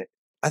loved it.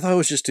 I thought it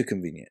was just too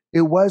convenient.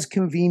 It was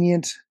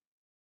convenient.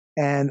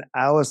 And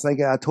I was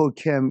like, I told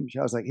Kim,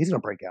 I was like, he's going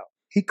to break out.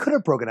 He could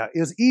have broken out. It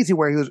was easy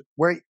where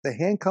the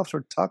handcuffs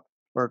were tucked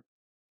or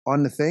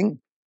on the thing.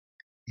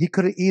 He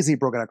could have easily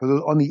broken out because it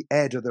was on the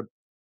edge of the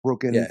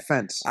broken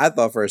fence. I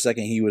thought for a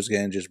second he was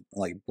going to just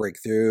like break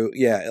through.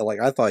 Yeah, like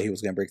I thought he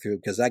was going to break through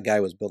because that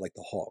guy was built like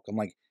the Hulk. I'm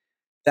like,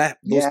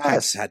 those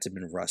pipes had to have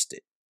been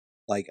rusted,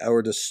 like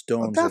or the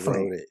stones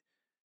eroded.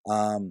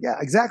 Yeah,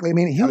 exactly. I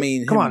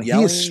mean, come on,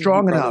 yelling, he is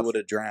strong enough. Probably would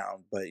have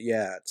drowned, but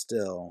yeah,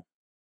 still.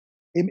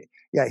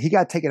 He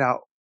got taken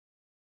out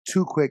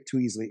too quick, too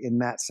easily in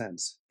that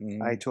sense.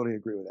 Mm-hmm. I totally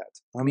agree with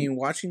that. I mean,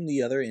 watching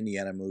the other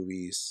Indiana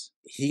movies,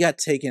 he got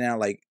taken out.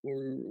 Like,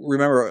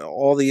 remember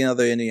all the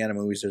other Indiana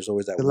movies? There's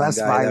always that the one less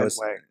guy violent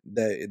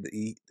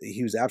way.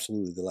 He was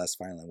absolutely the less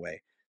violent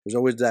way. There's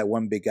always that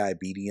one big guy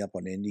beating up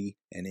on Indy,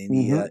 and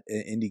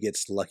Indy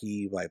gets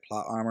lucky by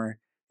plot armor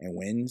and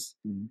wins.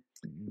 Mm-hmm.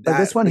 But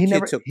this one, he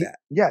never took that.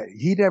 Yeah,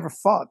 he never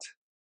fought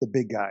the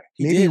big guy.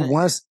 Maybe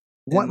once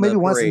in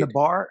the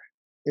bar.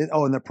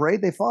 In the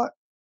parade they fought.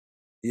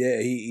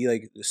 Yeah, he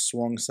like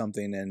swung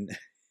something and.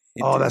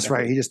 Oh, that's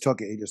right. He just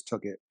took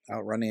it.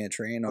 Out running a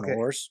train on a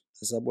horse,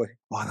 the subway.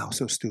 Oh, that was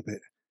so stupid.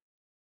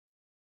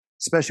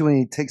 Especially when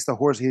he takes the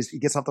horse, he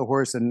gets off the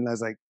horse and I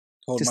was like,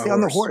 just stay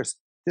on the horse.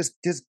 Just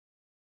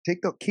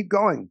keep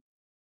going.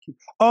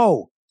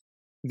 Oh,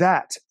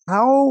 that.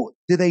 How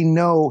do they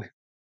know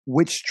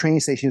which train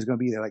station is going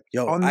to be there? Like,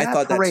 I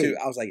thought parade, that too.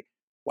 I was like,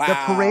 wow,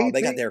 the parade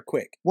they got there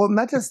quick. Well,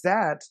 not just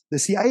that. The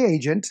CIA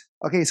agent.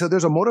 Okay, so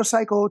there's a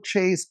motorcycle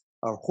chase,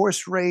 a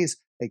horse race,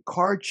 a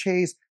car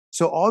chase.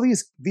 So all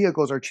these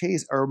vehicles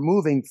are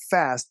moving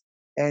fast,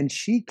 and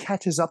she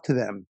catches up to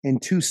them in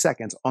 2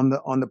 seconds on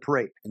the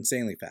parade.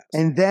 Insanely fast.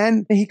 And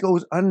then he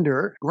goes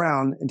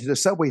underground into the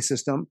subway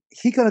system.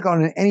 He could have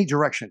gone in any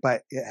direction,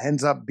 but it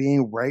ends up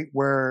being right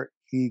where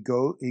he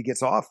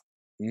gets off.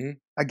 Mm-hmm.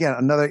 Again,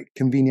 another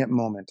convenient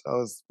moment.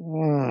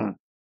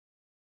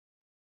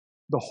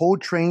 The whole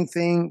train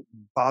thing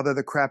bothered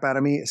the crap out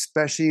of me,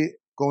 especially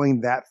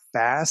going that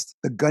fast.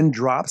 The gun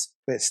drops,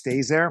 but it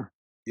stays there.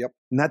 Yep.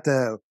 Not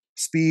the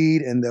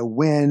speed and the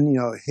wind,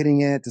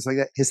 hitting it, just like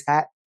that. His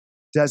hat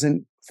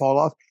doesn't fall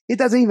off. It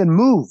doesn't even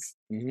move.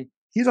 Mm-hmm.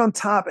 He's on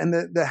top, and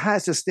the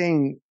hat's just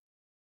staying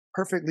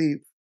perfectly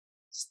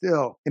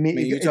still. I mean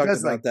you talked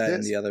about that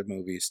in the other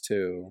movies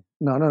too.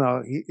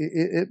 No.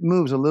 It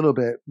moves a little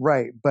bit,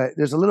 right? But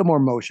there's a little more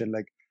motion.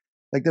 Like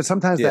there's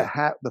sometimes the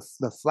hat,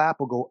 the flap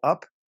will go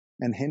up,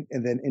 and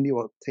then Indy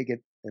will take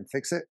it and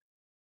fix it.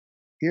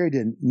 Here he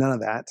did none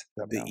of that.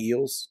 The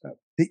eels.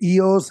 The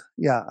eels,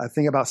 yeah. I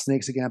think about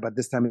snakes again, but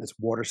this time it's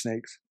water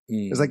snakes.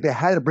 It's like they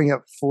had to bring it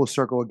full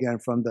circle again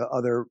from the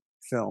other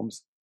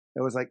films.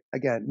 It was like,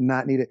 again,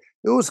 not needed.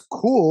 It was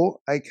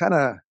cool. I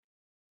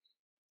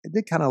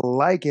did kind of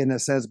like it in a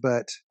sense,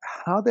 but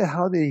how the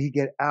hell did he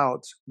get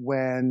out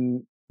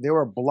when they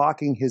were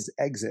blocking his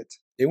exit?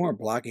 They weren't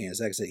blocking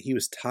his exit. He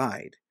was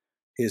tied.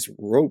 His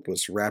rope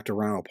was wrapped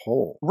around a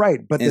pole. Right,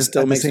 but it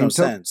still makes no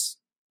sense.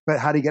 But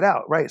how did he get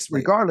out? Right,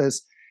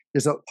 regardless,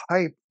 there's a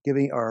pipe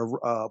giving or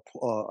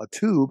a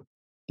tube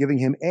giving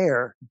him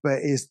air, but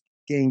is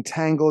getting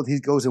tangled. He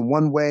goes in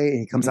one way and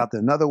he comes out the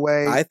another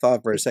way. I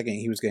thought for a second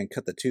he was going to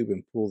cut the tube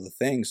and pull the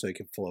thing so he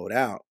could float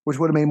out. Which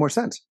would have made more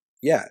sense.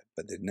 Yeah,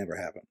 but it never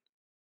happened.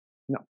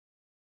 No,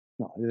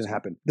 it didn't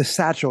happen. The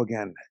satchel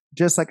again,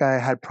 just like I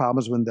had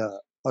problems when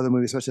the other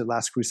movie, especially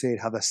Last Crusade,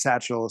 how the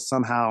satchel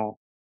somehow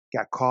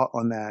got caught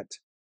on that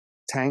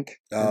tank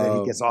and then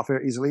he gets off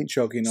it easily.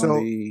 Choking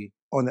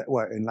on that,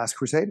 what, in Last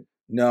Crusade?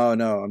 No,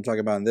 I'm talking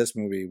about in this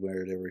movie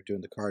where they were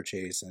doing the car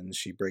chase and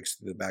she breaks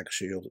the back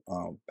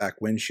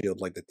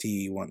windshield like the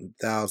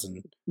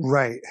T-1000.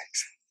 Right.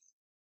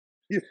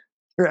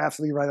 You're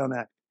absolutely right on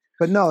that.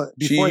 But no,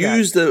 she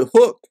used the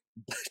hook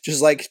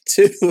just like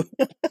two.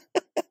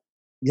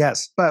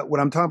 Yes, but what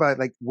I'm talking about,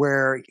 like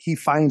where he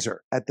finds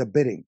her at the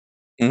bidding,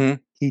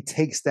 he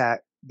takes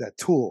that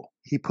tool,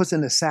 he puts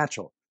in the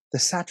satchel. The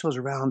satchel's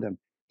around him.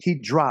 He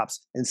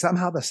drops, and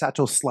somehow the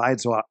satchel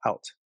slides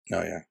out.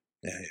 Oh yeah.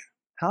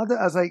 I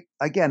was like,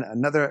 again,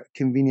 another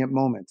convenient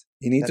moment.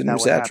 He needs a new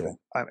satchel.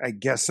 I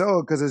guess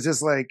so, because it's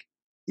just like,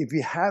 if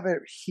you have it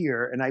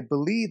here, and I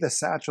believe the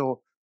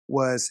satchel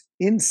was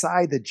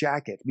inside the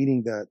jacket,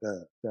 meaning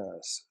the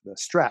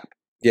strap.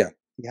 Yeah.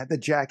 He had the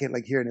jacket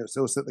like here, and it was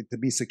supposed to, like, to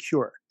be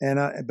secure. And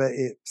but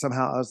it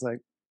somehow I was like,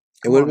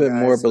 it would have been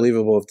more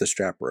believable if the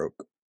strap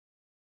broke.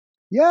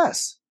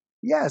 Yes.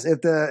 If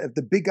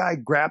the big guy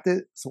grabbed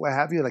it, so what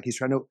have you, like he's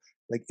trying to,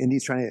 like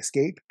Indy's trying to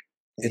escape,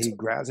 and he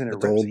grabs it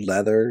and the old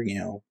leather,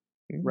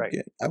 Right.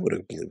 Yeah, I would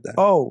have believed that.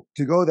 Oh,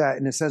 to go that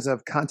in a sense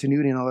of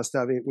continuity and all that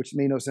stuff, which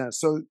made no sense.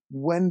 So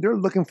when they're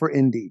looking for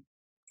Indy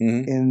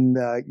in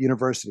the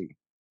university,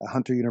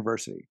 Hunter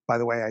University. By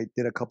the way, I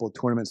did a couple of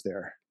tournaments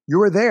there. You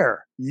were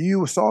there.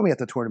 You saw me at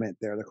the tournament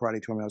there, the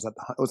karate tournament.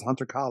 It was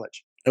Hunter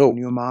College. Oh. When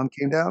you and Mom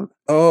came down.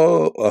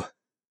 Oh.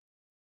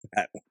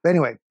 But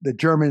anyway, the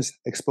Germans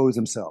exposed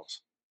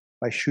themselves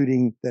by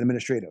shooting the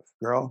administrative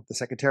girl, the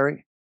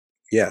secretary.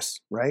 Yes.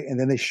 Right? And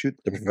then they shoot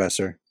the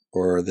professor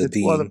or the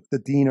dean. Well, the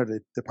dean or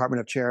the department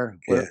of chair.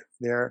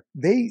 There.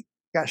 They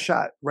got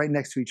shot right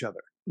next to each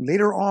other.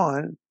 Later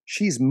on,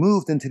 she's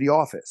moved into the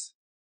office.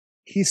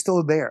 He's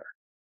still there.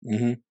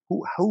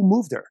 Who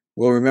moved her?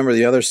 Well, remember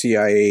the other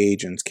CIA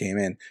agents came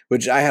in,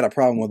 which I had a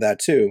problem with that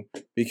too,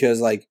 because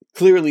like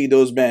clearly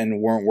those men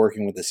weren't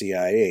working with the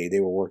CIA; they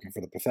were working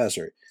for the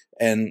professor,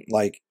 and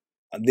like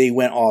they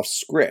went off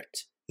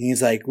script.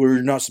 He's like,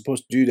 "We're not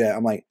supposed to do that."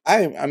 I'm like,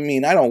 I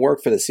mean, I don't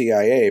work for the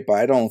CIA, but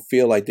I don't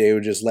feel like they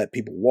would just let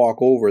people walk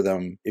over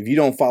them if you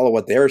don't follow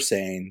what they're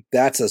saying.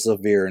 That's a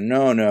severe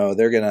no.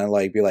 They're gonna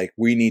like be like,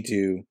 we need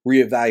to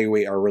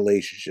reevaluate our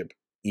relationship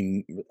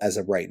as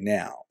of right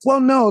now. Well,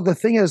 no, the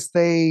thing is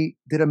they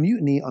did a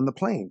mutiny on the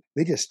plane.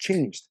 They just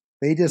changed.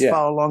 They just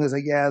followed along as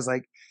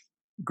like,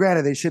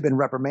 granted, they should have been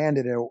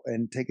reprimanded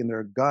and taken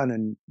their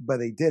gun, but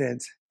they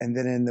didn't. And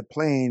then in the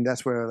plane,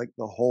 that's where like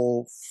the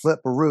whole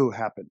flip-a-roo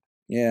happened.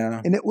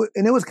 Yeah. And it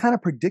was kind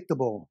of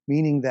predictable,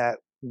 meaning that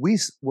when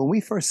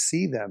we first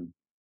see them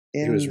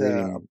in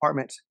the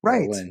apartment,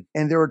 right? Berlin.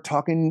 And they were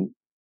talking.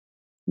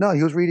 No,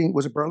 he was reading.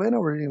 Was it Berlin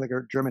or reading like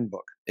a German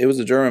book? It was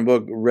a German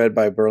book read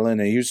by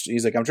Berlin. And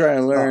he's like, I'm trying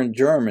to learn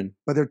German.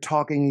 But they're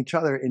talking each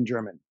other in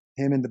German.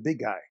 Him and the big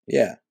guy.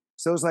 Yeah.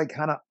 So it was like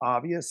kind of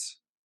obvious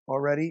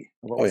already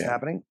what was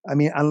happening. I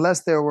mean,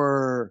 unless there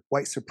were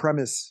white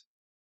supremacists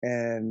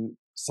and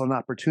saw an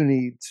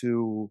opportunity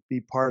to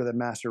be part of the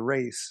master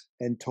race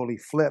and totally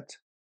flipped,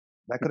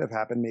 that could have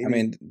happened. Maybe. I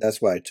mean,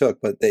 that's what I took.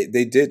 But they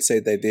did say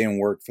they didn't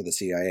work for the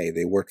CIA.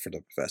 They worked for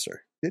the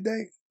professor. Did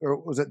they?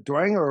 Or was it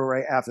during or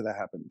right after that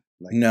happened?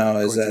 Like, no,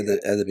 it was at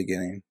the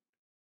beginning.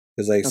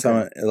 Because like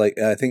someone, like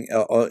I think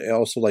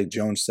also like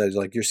Jone said,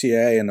 like you're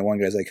CIA, and the one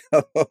guy's like,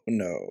 oh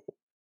no,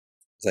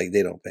 it's like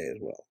they don't pay as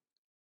well,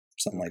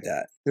 something like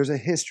that. There's a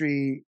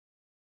history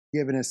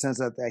given a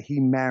sense of that he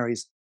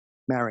marries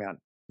Marion.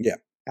 Yeah.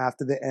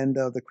 After the end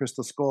of the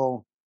Crystal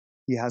Skull,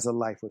 he has a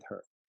life with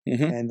her,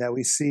 and that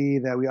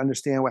we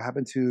understand what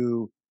happened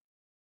to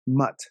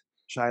Mutt,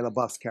 Shia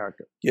LaBeouf's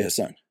character. Yeah,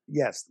 son.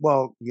 Yes.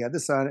 Well, he had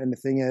the son, and the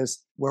thing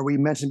is, where we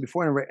mentioned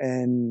before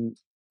in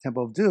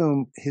Temple of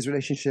Doom, his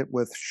relationship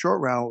with Short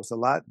Round was a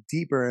lot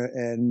deeper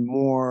and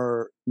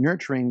more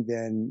nurturing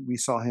than we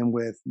saw him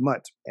with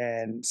Mutt.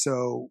 And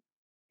so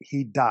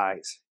he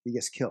dies. He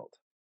gets killed.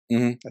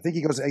 I think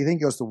he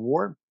goes to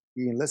war.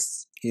 He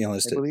enlists. I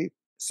believe.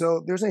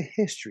 So there's a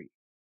history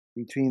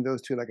between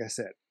those two, like I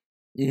said.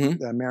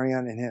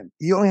 Marianne and him.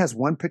 He only has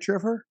one picture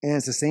of her, and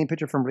it's the same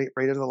picture from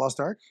Raiders of the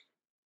Lost Ark.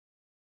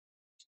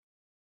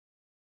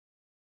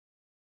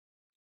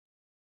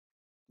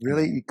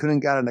 Really, you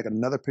couldn't got like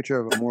another picture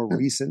of a more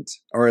recent,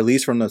 or at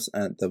least from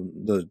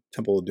the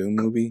Temple of Doom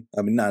movie.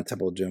 I mean, not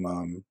Temple of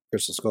Doom,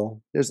 Crystal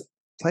Skull. There's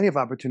plenty of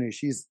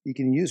opportunities. You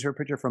can use her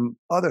picture from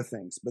other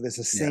things, but it's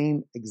the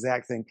same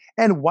exact thing.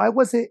 And why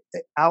was it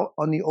out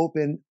on the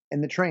open in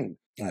the train?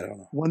 I don't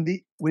know. When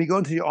you go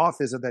into the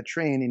office of that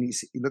train and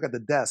you look at the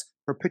desk,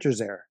 her picture's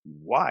there.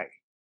 Why?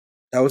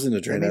 That was in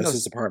the train. That was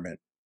his apartment.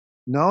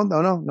 No. It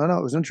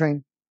was in the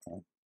train.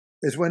 Oh.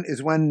 It's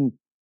when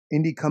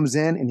Indy comes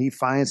in and he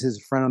finds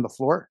his friend on the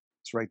floor.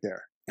 It's right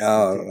there.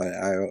 Oh,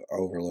 I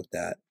overlooked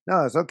that.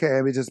 No, it's okay.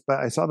 I mean, but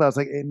I saw that. I was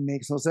like, it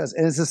makes no sense.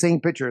 And it's the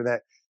same picture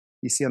that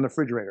you see on the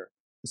refrigerator.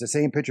 It's the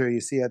same picture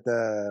you see at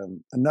the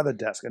another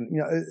desk. And,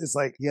 it's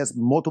like he has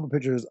multiple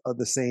pictures of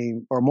the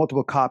same or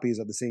multiple copies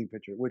of the same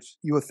picture, which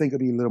you would think would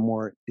be a little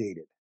more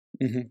dated.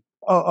 Mm-hmm.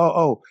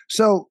 Oh.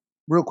 So,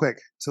 real quick.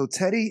 So,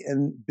 Teddy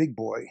and Big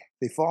Boy,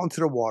 they fall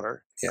into the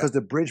water because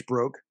the bridge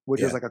broke,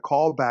 which is like a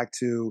callback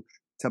to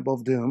Temple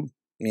of Doom.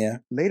 Yeah.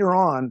 Later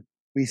on,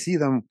 we see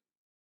them,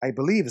 I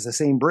believe it's the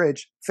same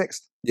bridge,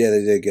 fixed. Yeah,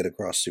 they did get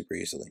across super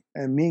easily.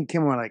 And me and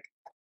Kim were like,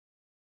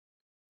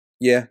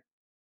 yeah.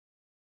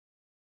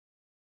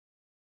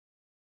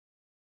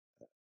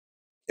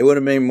 It would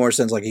have made more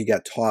sense like he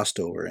got tossed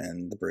over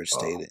and the bridge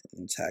stayed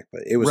intact,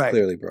 but it was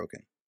clearly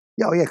broken.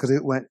 Yeah, because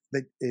it went,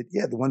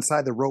 the one side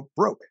of the rope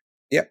broke.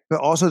 Yeah.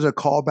 But also to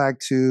call back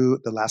to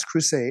The Last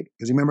Crusade,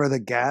 because you remember the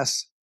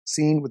gas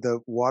scene with the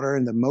water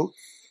and the moat?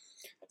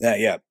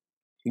 Yeah.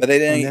 But they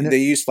didn't, they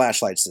used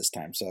flashlights this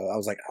time, so I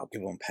was like, I'll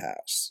give them a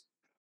pass.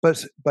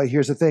 But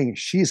here's the thing.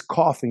 She's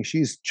coughing,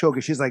 she's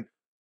choking, she's like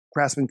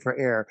grasping for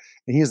air.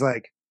 And he's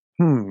like,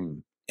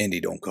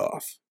 Indy, don't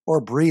cough. Or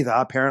breathe,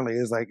 apparently.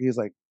 He's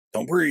like,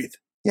 don't breathe.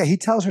 Yeah, he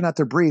tells her not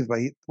to breathe, but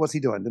what's he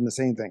doing? Doing the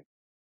same thing.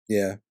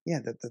 Yeah. Yeah,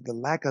 the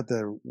lack of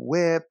the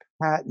whip,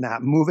 hat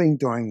not moving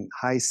during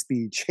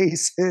high-speed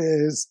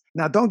chases.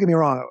 Now, don't get me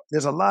wrong.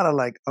 There's a lot of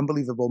like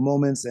unbelievable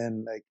moments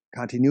and like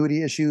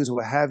continuity issues,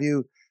 what have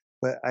you.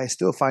 But I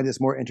still find this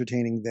more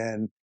entertaining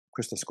than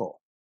Crystal Skull.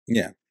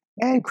 Yeah.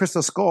 And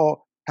Crystal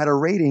Skull had a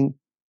rating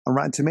on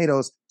Rotten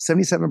Tomatoes,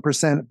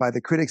 77% by the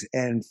critics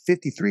and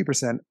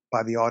 53%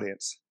 by the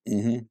audience.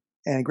 Mm-hmm.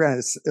 And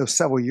granted, it was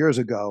several years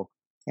ago,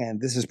 and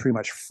this is pretty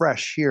much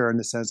fresh here in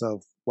the sense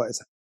of what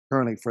is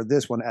currently for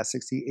this one at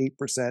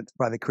 68%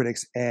 by the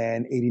critics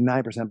and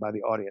 89% by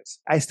the audience.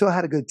 I still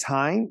had a good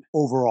time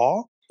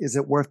overall. Is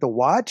it worth the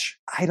watch?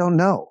 I don't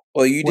know.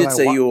 Well, you did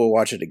say you will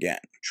watch it again.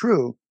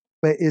 True,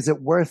 but is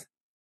it worth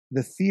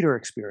the theater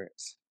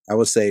experience? I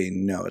would say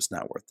no, it's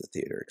not worth the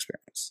theater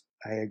experience.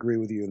 I agree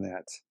with you in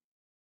that.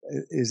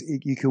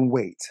 You can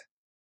wait.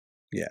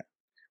 Yeah.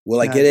 Will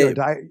I get it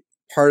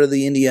part of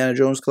the Indiana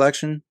Jones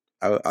collection?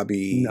 I'll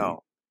be...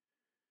 No.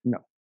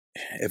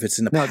 If it's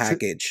in the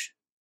package.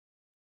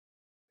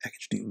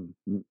 Package deal.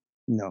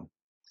 No.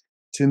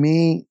 To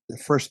me, the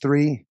first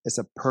three is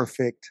a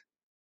perfect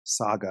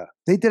saga.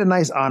 They did a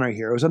nice honor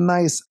here. It was a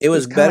nice... It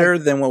was better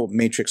than what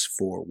Matrix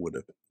 4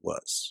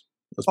 was.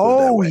 Let's put it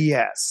that way.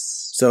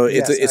 Yes. So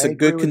it's a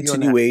good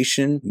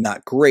continuation.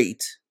 Not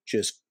great,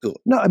 just good.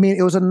 No, I mean,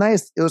 it was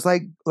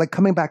like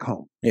coming back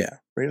home. Yeah.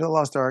 Raiders of the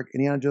Lost Ark,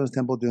 Indiana Jones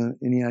Temple of Doom,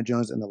 Indiana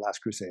Jones and the Last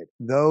Crusade.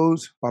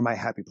 Those are my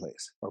happy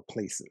place or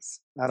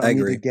places. I don't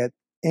need to get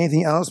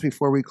anything else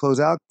before we close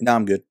out. No,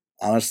 I'm good.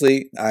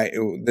 Honestly,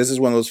 this is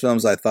one of those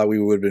films I thought we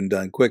would have been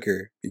done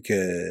quicker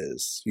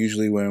because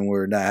usually when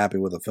we're not happy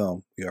with a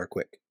film, we are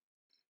quick.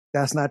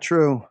 That's not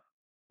true.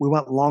 We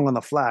went long on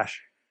The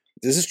Flash.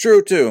 This is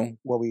true too.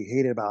 What we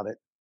hated about it.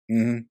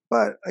 Mm-hmm.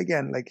 But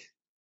again,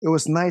 it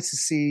was nice to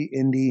see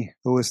Indy.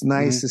 It was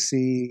nice to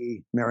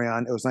see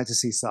Marianne. It was nice to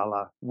see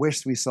Salah.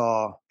 Wished we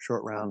saw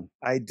Short Round.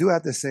 I do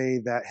have to say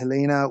that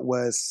Helena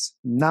was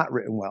not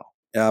written well.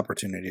 The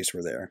opportunities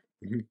were there.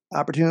 Mm-hmm.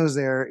 Opportunity was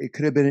there.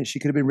 She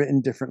could have been written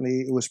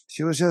differently.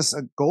 She was just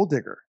a gold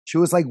digger. She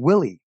was like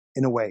Willie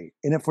in a way,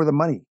 in it for the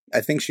money.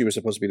 I think she was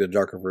supposed to be the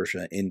darker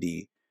version of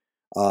Indy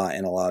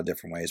in a lot of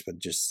different ways, but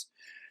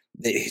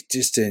it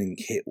just didn't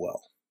hit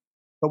well.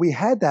 But we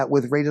had that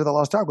with Raiders of the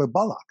Lost Ark with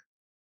Bullock.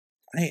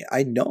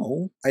 I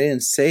know. I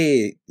didn't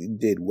say it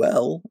did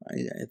well.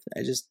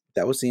 I just,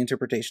 that was the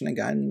interpretation I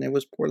got, and it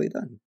was poorly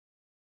done.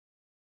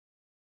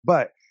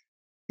 But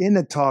in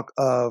the talk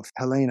of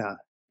Helena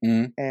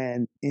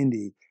and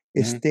Indy,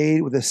 it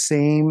stayed with the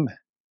same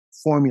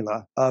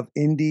formula of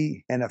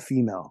Indy and a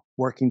female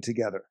working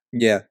together.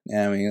 Yeah.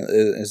 I mean,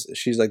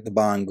 she's like the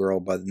Bond girl,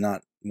 but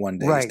not one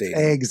day. Right.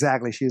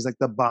 Exactly. She's like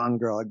the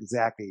Bond girl.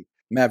 Exactly.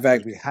 Matter of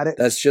fact, we had it.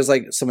 That's just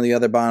like some of the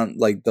other Bond,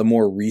 like the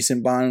more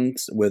recent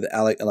Bonds with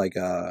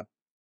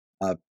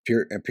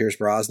Pierce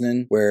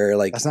Brosnan, where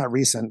like that's not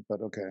recent,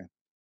 but okay.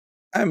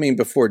 I mean,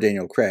 before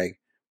Daniel Craig,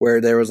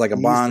 where there was like a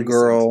Bond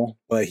girl,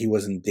 but he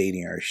wasn't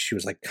dating her. She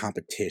was like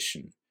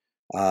competition.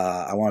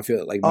 I want to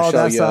feel like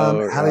Michelle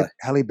Yeoh.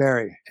 Halle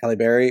Berry. Halle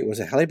Berry. Was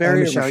it Halle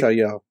Berry or Michelle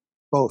Yeoh?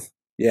 Both.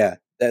 Yeah,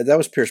 that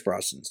was Pierce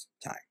Brosnan's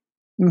time.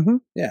 Mm-hmm.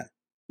 Yeah,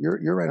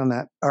 you're right on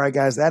that. All right,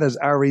 guys, that is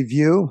our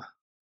review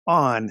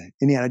on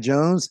Indiana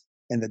Jones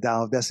and the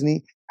Dial of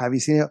Destiny. Have you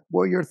seen it?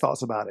 What are your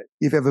thoughts about it?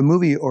 If you have a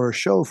movie or a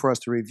show for us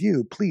to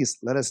review, please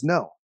let us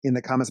know in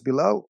the comments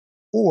below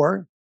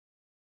or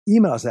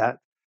email us at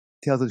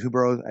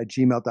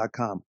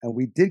talesoftheboroughs@gmail.com. And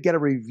we did get a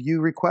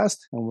review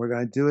request, and we're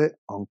going to do it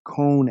on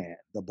Conan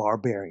the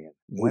Barbarian.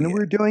 When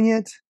we're doing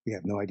it, we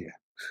have no idea.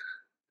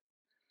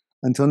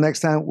 Until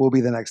next time, will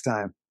be the next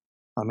time.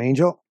 I'm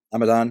Angel.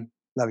 I'm Adon.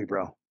 Love you,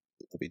 bro.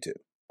 Love you too.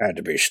 Had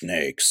to be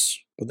snakes.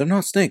 But they're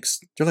not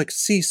snakes. They're like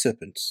sea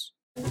serpents.